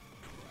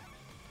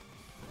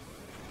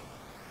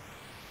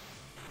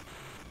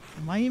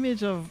マイイメー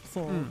ジは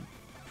そう、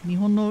日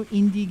本のイ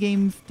ンディーゲー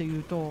ムってい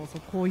うと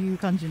こういう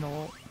感じ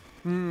の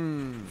フリ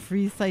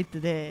ーサイト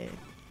で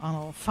フ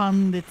ァ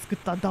ンで作っ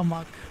た弾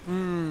幕。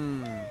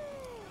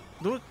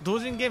同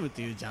人ゲームっ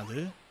ていうジャ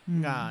ン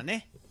ルが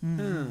ね、ま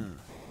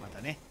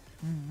たね、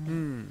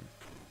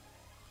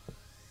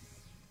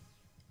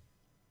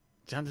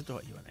ジャンルと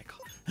は言わないか。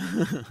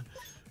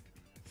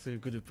そういう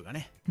グループが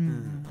ね、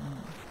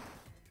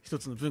一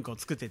つの文化を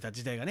作っていた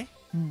時代がね、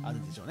ある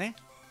んでしょうね。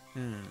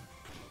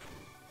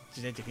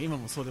時代っていうか今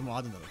もそうでも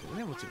あるんだろうけど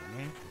ね、もちろん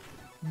ね。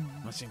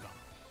マシンガン。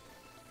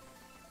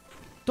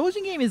同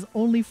人ゲーム is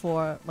only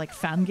for like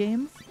fan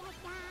games?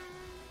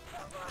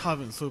 多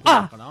分そういうこと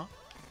なのかな。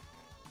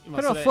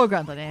これはフォーグラ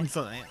ウンドね。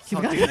そうだね。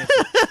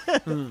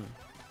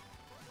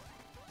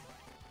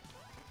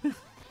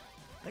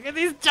Look at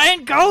these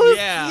giant ghosts!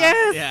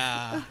 Yes!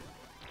 Yeah.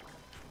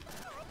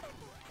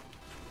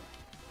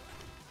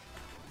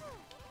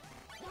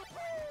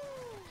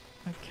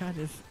 My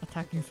cat is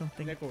attacking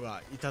something. 猫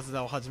がいたず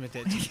らを始め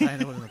てちょっと大変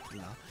なことになって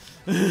るな。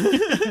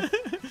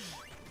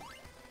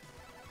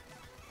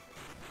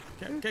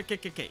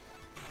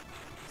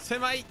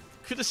狭い、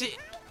苦しい。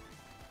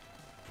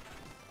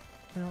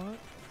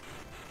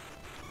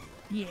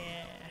イ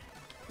エ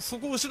そ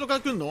こ後ろか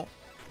ら来んの？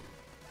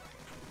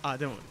あ、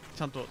でも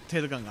ちゃんとテ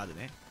ールガンがある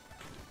ね。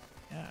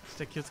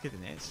下気をつけて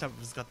ね。下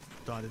ぶつかっ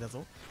たとあれだ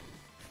ぞ。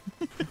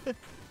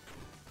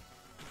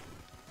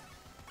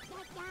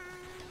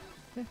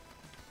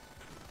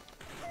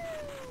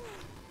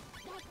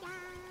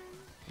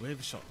ウェー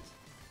ブショット。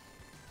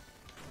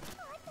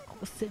こ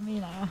こ狭い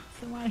な。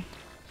狭い。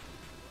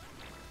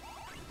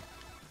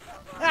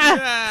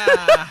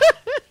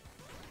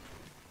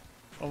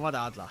お、ま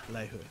だあった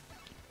ライフ。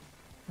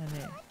だ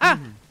ね。あ、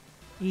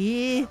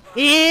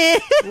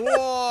お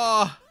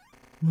お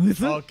む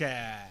ずっ。オッケー。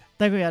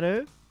大悟や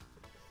る？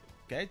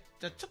オッケー。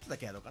じゃあちょっとだ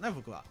けやろうかな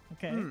僕は。オッ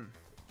ケー。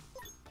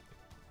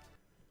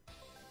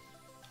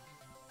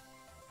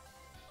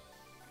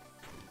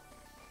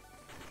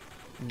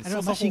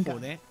操作方法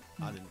ね、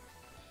ある。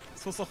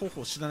操作方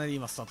法を知らないで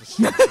今スタートし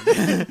ていき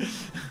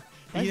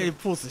なり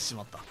ポーズしてし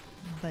まった。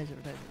大丈夫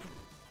大丈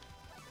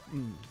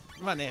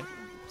夫。まあね、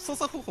操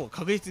作方法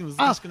確実に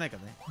難しくないか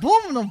らね。ボ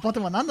ムのバト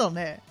ンはなんだろう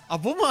ね。あ、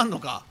ボムあんの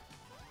か。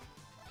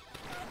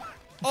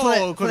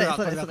おお、これだ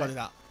これだこれ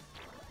だ。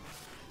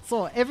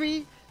そう、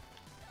every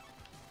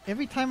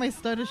time I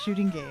start a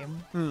shooting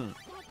game,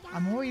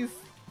 I'm always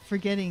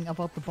forgetting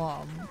about the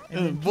bomb.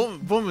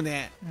 ボム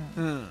ね。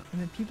And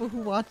then people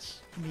who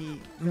watch me,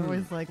 they're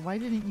always like, "Why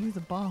didn't you use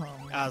a bomb?"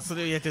 あ、そ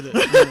れをやってる。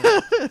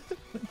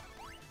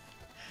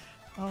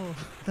Oh,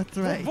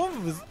 that's right. ボ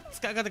ム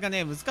使い方が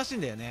ね難しい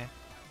んだよね。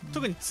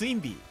特にツイ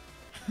ンビ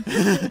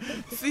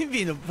ー。ツイン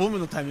ビーのボム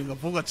のタイミングが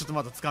僕はちょっと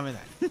まだつかめな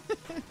い。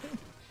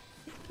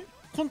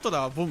コント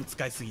ラはボム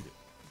使いすぎる。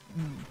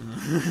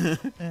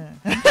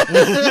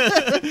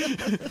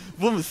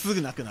ボムす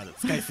ぐなくなる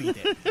使いすぎ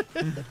て。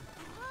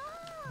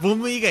ボ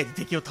ム以外で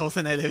敵を倒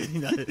せないレベルに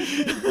なる。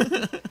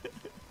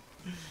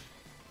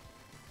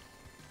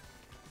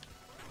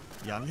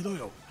やめろ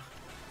よ。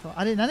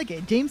あれなんだっ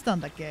け、ジェームスタン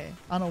だっけ、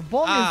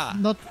ボム is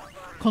not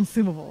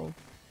consumable。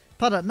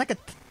ただなんか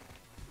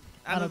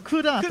クー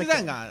ルダウ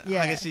ンが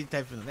激しいタ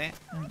イプのね、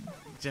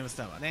ジェームス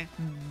タンはね。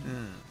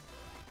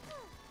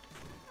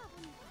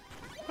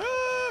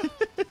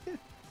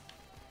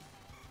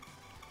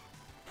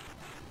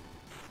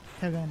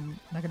多分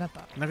なくなっ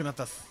た。なくなっ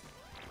たっす。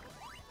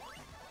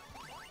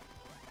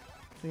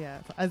So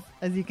yeah, so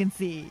as you can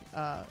see,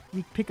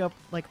 you pick up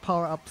like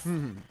power-ups,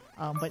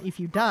 but if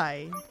you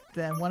die,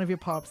 then one of your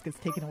power-ups gets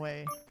taken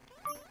away.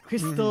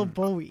 Crystal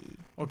Bowie.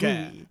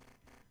 Okay.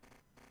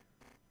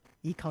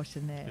 いい顔して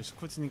るね。よし、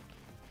こいつに。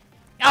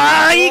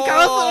ああ、いい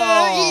顔す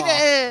る。いい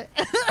ね。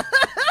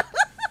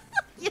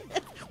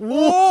お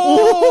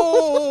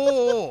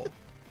お。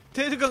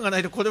テールガンがな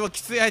いとこれは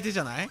きつい相手じ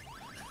ゃない？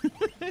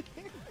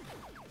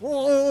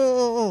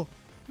おお。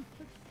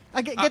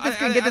Get the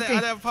screen, get the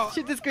screen.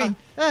 Shoot the screen.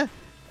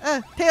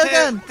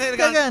 Tail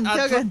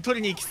gun.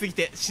 取りに行きすぎ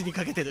て死に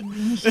かけてる。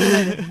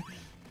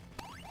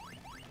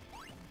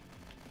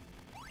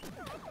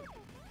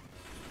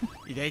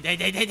痛い痛い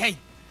痛い痛い痛い。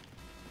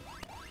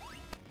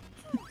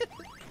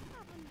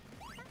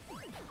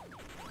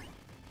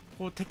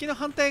こう敵の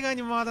反対側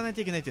に回らない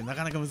といけないってな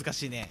かなか難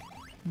しいね。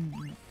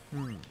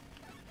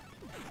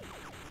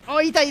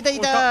お、痛い痛い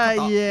痛い。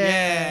イ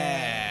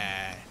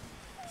エ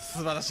ーイ。素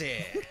晴らしい。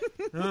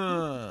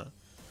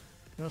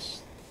よ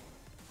し。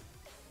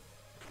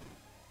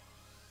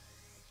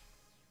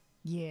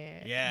イ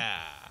エーイ。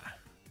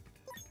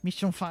ミッ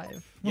ション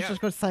5。もしかして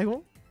これ最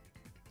後？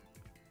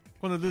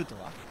このルート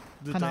は？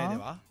ルート A で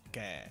は？ OK。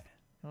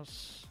よ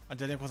し。あ、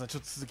じゃあねこさんちょ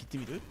っと続きいって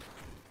みる？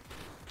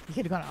い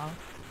けるかな？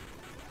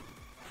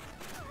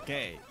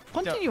 OK。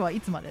コンティニューはい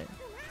つまで？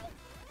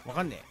わ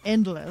かんねえ。エ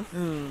ンドレス？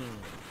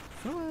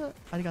それは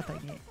ありがたい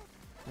ね。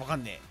わか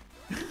んね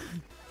え。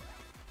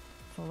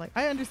So like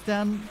I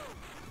understand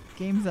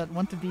games that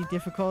want to be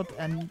difficult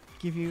and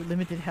give you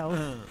limited health,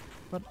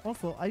 but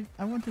also I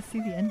want to see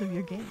the end of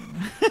your game.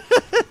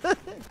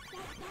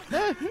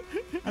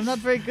 I'm not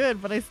very good,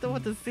 but I still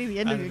want to see the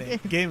end of your game.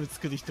 ゲーム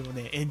作る人も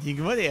ね、エンディン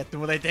グまでやって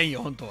もらいたい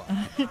よ、本当は。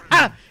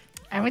あ、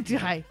I went too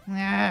high.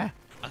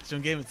 アクショ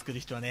ンゲーム作る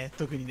人はね、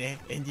特にね、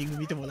エンディング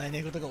見てもらえな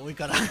いことが多い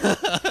から。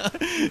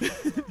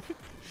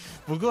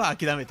僕は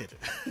諦めてる。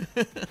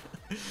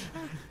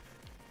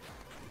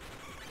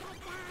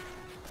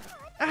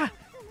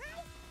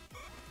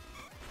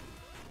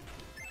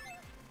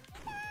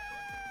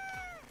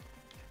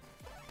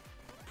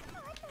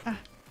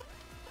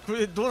こ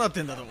れどうなっ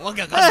てんだろう、わ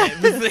けわかんない。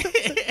むずい。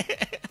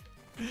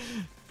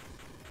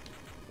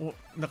お、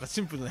なんか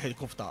シンプルなヘリ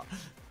コプター。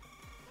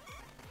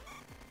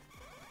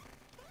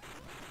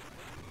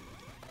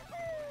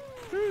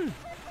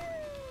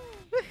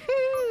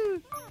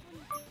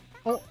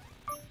お、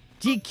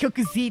G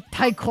曲 Z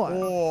対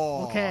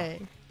抗。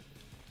OK。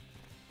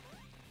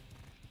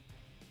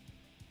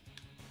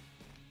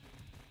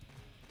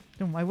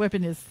でも my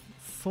weapon is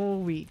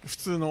so weak。普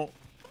通の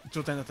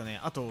状態だったね。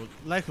あと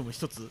ライフも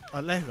一つ。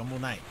あ、ライフがもう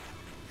ない。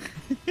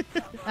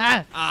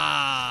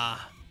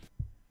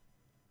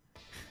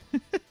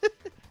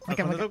これ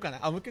どうかな。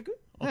あ、もう一曲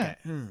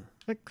 ?OK。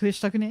クリし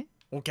たくね？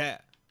 OK。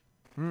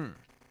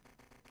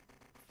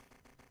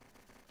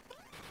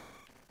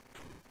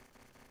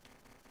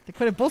で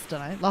これボスじゃ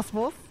ない？ラス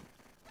ボス？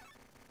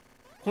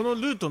この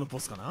ルートのボ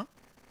スかな？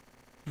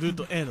ルー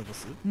ト A のボ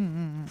ス？うんうん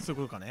うん。そうい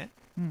うことかね。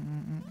うんうんう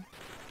ん。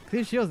ク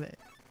リアしようぜ。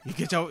い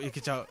けちゃう、いけ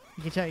ちゃう。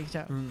いけちゃういけち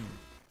ゃう。うん。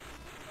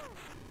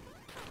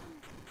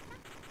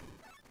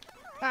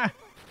あ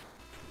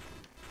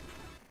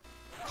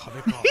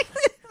壁か。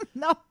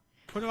No!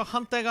 これは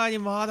反対側に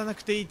回らな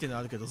くていいっていうの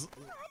はあるけど、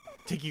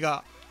敵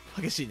が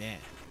激しいね。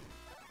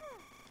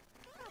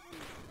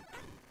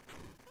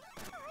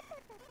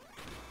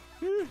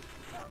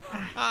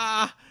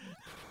あ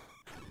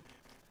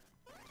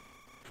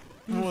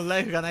あ、もうラ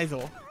イフがない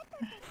ぞ。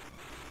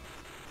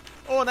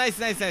おお、ナイス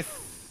ナイスナイ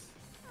ス。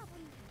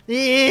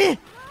え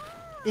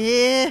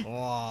えお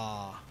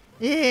お、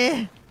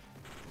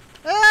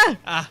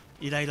あ、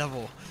イライラ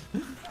棒。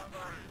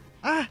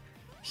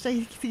下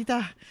行き過ぎた。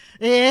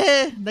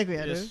だいぶ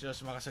やる？よしよ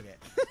し、任しとけ。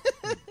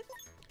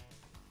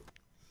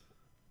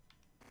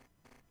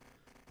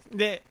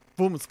で、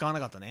ボム使わな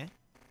かったね。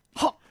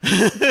はっ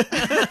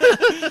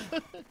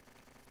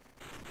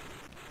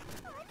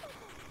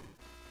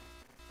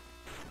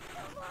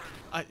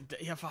あ、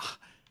やば。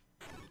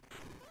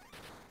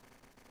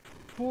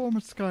ボ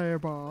ム使え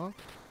ば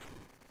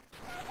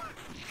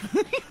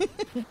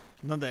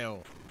なんだ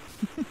よ。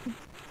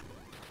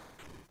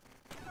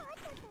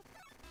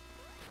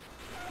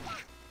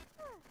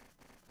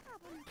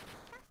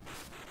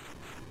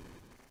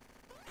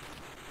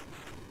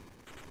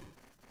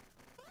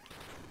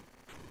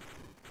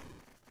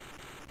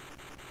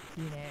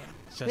いいね。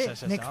シャシャ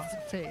シャシャ。 Next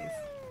phase。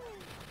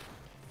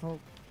そう。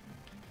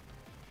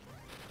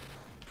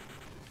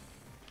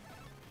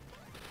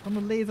こ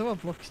のレーザーは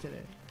ブロックして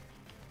る。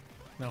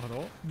なるほ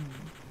ど。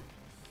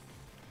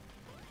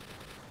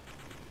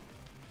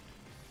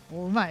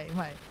お、うまいう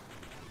まい。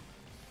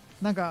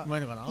なんかうま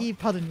いのかな。いい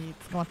パドに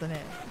捕まった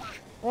ね。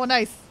お、ナ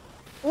イス。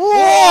おお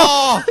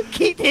効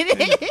いてね。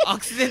ア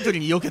クシデントリ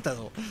ーに避けた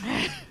ぞ。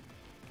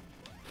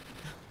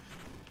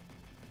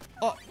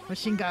あ、マ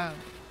シンガン。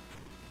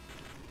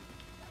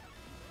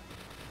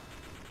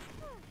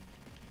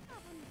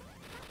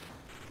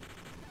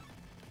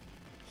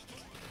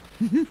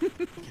いけるいける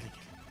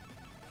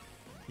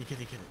いけ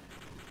るいける。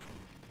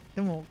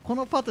でもこ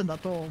のパターンだ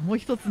ともう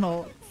一つ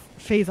の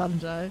フェーズあるん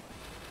じゃない？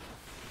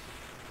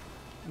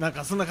なん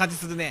かそんな感じ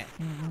するね。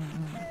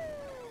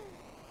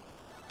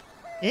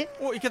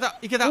お、いけた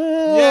いけた。イエ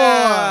ーイ。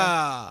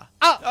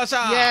あ、よっし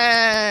ゃー。イ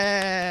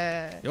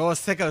エーイ。よし、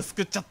世界を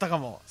救っちゃったか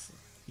も。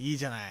いい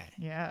じゃない。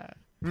いや。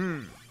う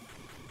ん。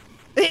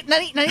な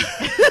に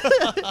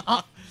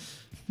あ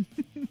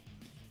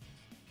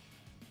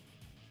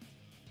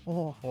お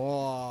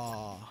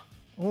お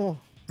おお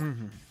う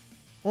ん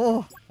お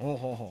お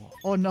ほほ。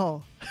お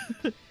no。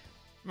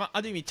 まあ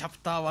ある意味チャプ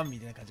ター1み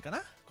たいな感じか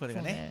な、これ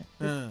がね。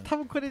多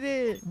分これ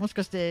でもし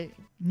かして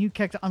ニュー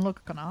キャラクターアンロッ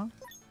クかな。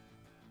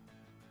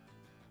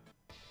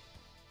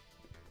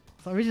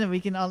オリジナルウィ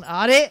ーキング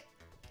あれ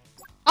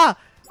こ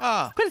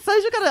れ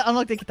最初からアン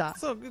ロックできた。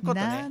そういうこと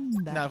ね。なん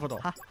だ。なるほど。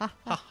は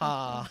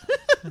は。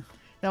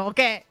でも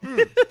OK。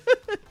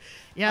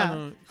いや、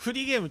フ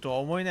リーゲームとは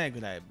思えない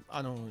ぐらい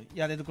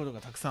やれることが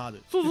たくさんあ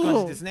る感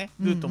じですね。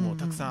ルートも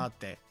たくさんあっ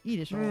ていい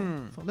でしょ。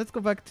So let's go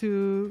back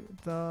to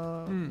the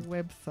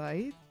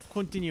website。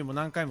コンティニューも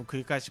何回も繰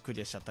り返しク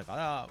リアしちゃったか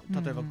ら、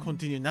例えばコン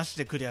ティニューなし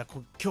でクリア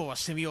今日は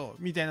してみよ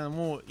うみたいなの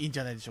もいいんじ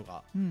ゃないでしょう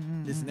か。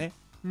ですね。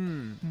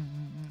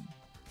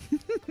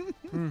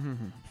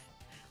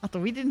あと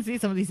we didn't see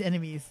some of these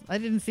enemies. I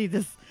didn't see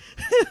this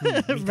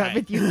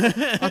rabbit you.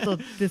 あと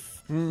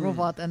this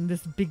robot and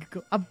this big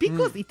big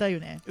ghost いたよ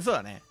ね。そう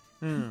だね。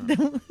で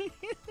も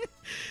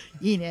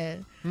いい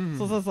ね。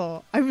そうそう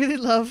そう。I really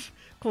love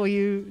こう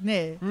いう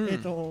ね、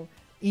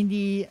インデ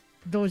ィー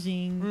同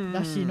人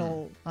らしい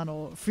の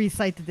フリー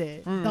サイト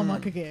で生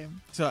ゲーム。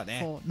そうだ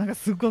ね。なんか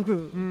すご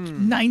く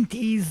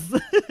 90s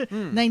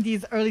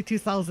early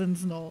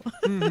 2000s の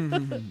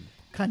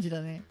感じ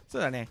だね。そ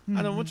うだね。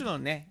もちろ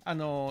んね、イン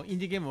ディ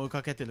ーゲームを追い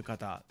かけてる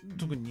方、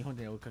特に日本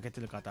で追いかけて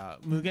る方、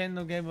無限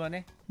のゲームは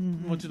ね、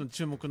もちろん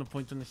注目のポ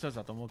イントの一つ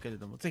だと思うけれ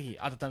ども、ぜひ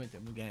改めて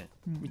無限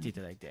見てい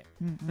ただいて、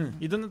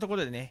いろんなとこ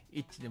ろでね、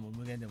イッチでも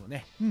無限でも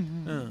ね、い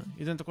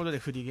ろんなところで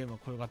フリーゲームが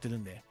転がってる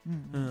んで、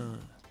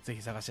ぜ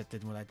ひ探しやって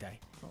もらいたい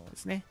で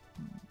すね。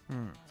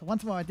So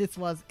once more, this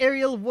was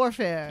Aerial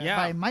Warfare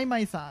by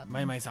Mai-Mai-san.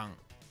 Mai-Mai-san.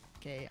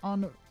 Okay,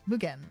 on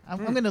Mugen. I'm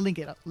going to link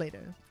it up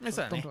later.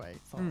 So don't worry.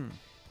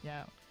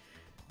 Yeah.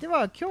 で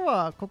は今日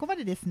はここま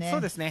でですね。そ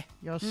うですね。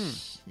よ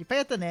し、いっぱい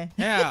やったね。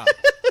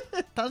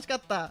楽しか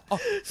った。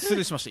失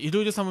礼しました。い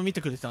ろいろさんも見て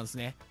くれてたんです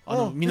ね。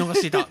見逃し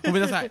ていた。ごめ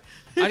んなさい。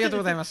ありがとう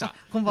ございました。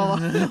こんばんは。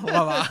こん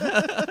ばんは。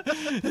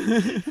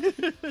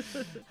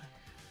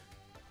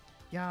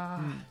い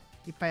や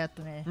いっぱいやっ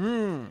たね。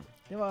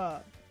で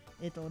は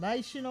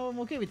来週の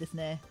木曜日です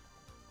ね。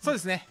そうで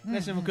すね。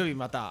来週木曜日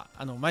また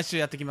毎週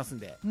やってきますん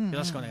でよ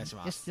ろしくお願いし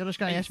ます。よろし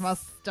くお願いしま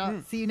す。じゃあ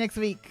See you next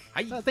week.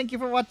 はい。Thank you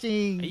for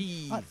watching.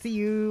 See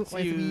you. お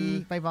やす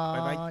み。バイ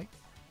バイ。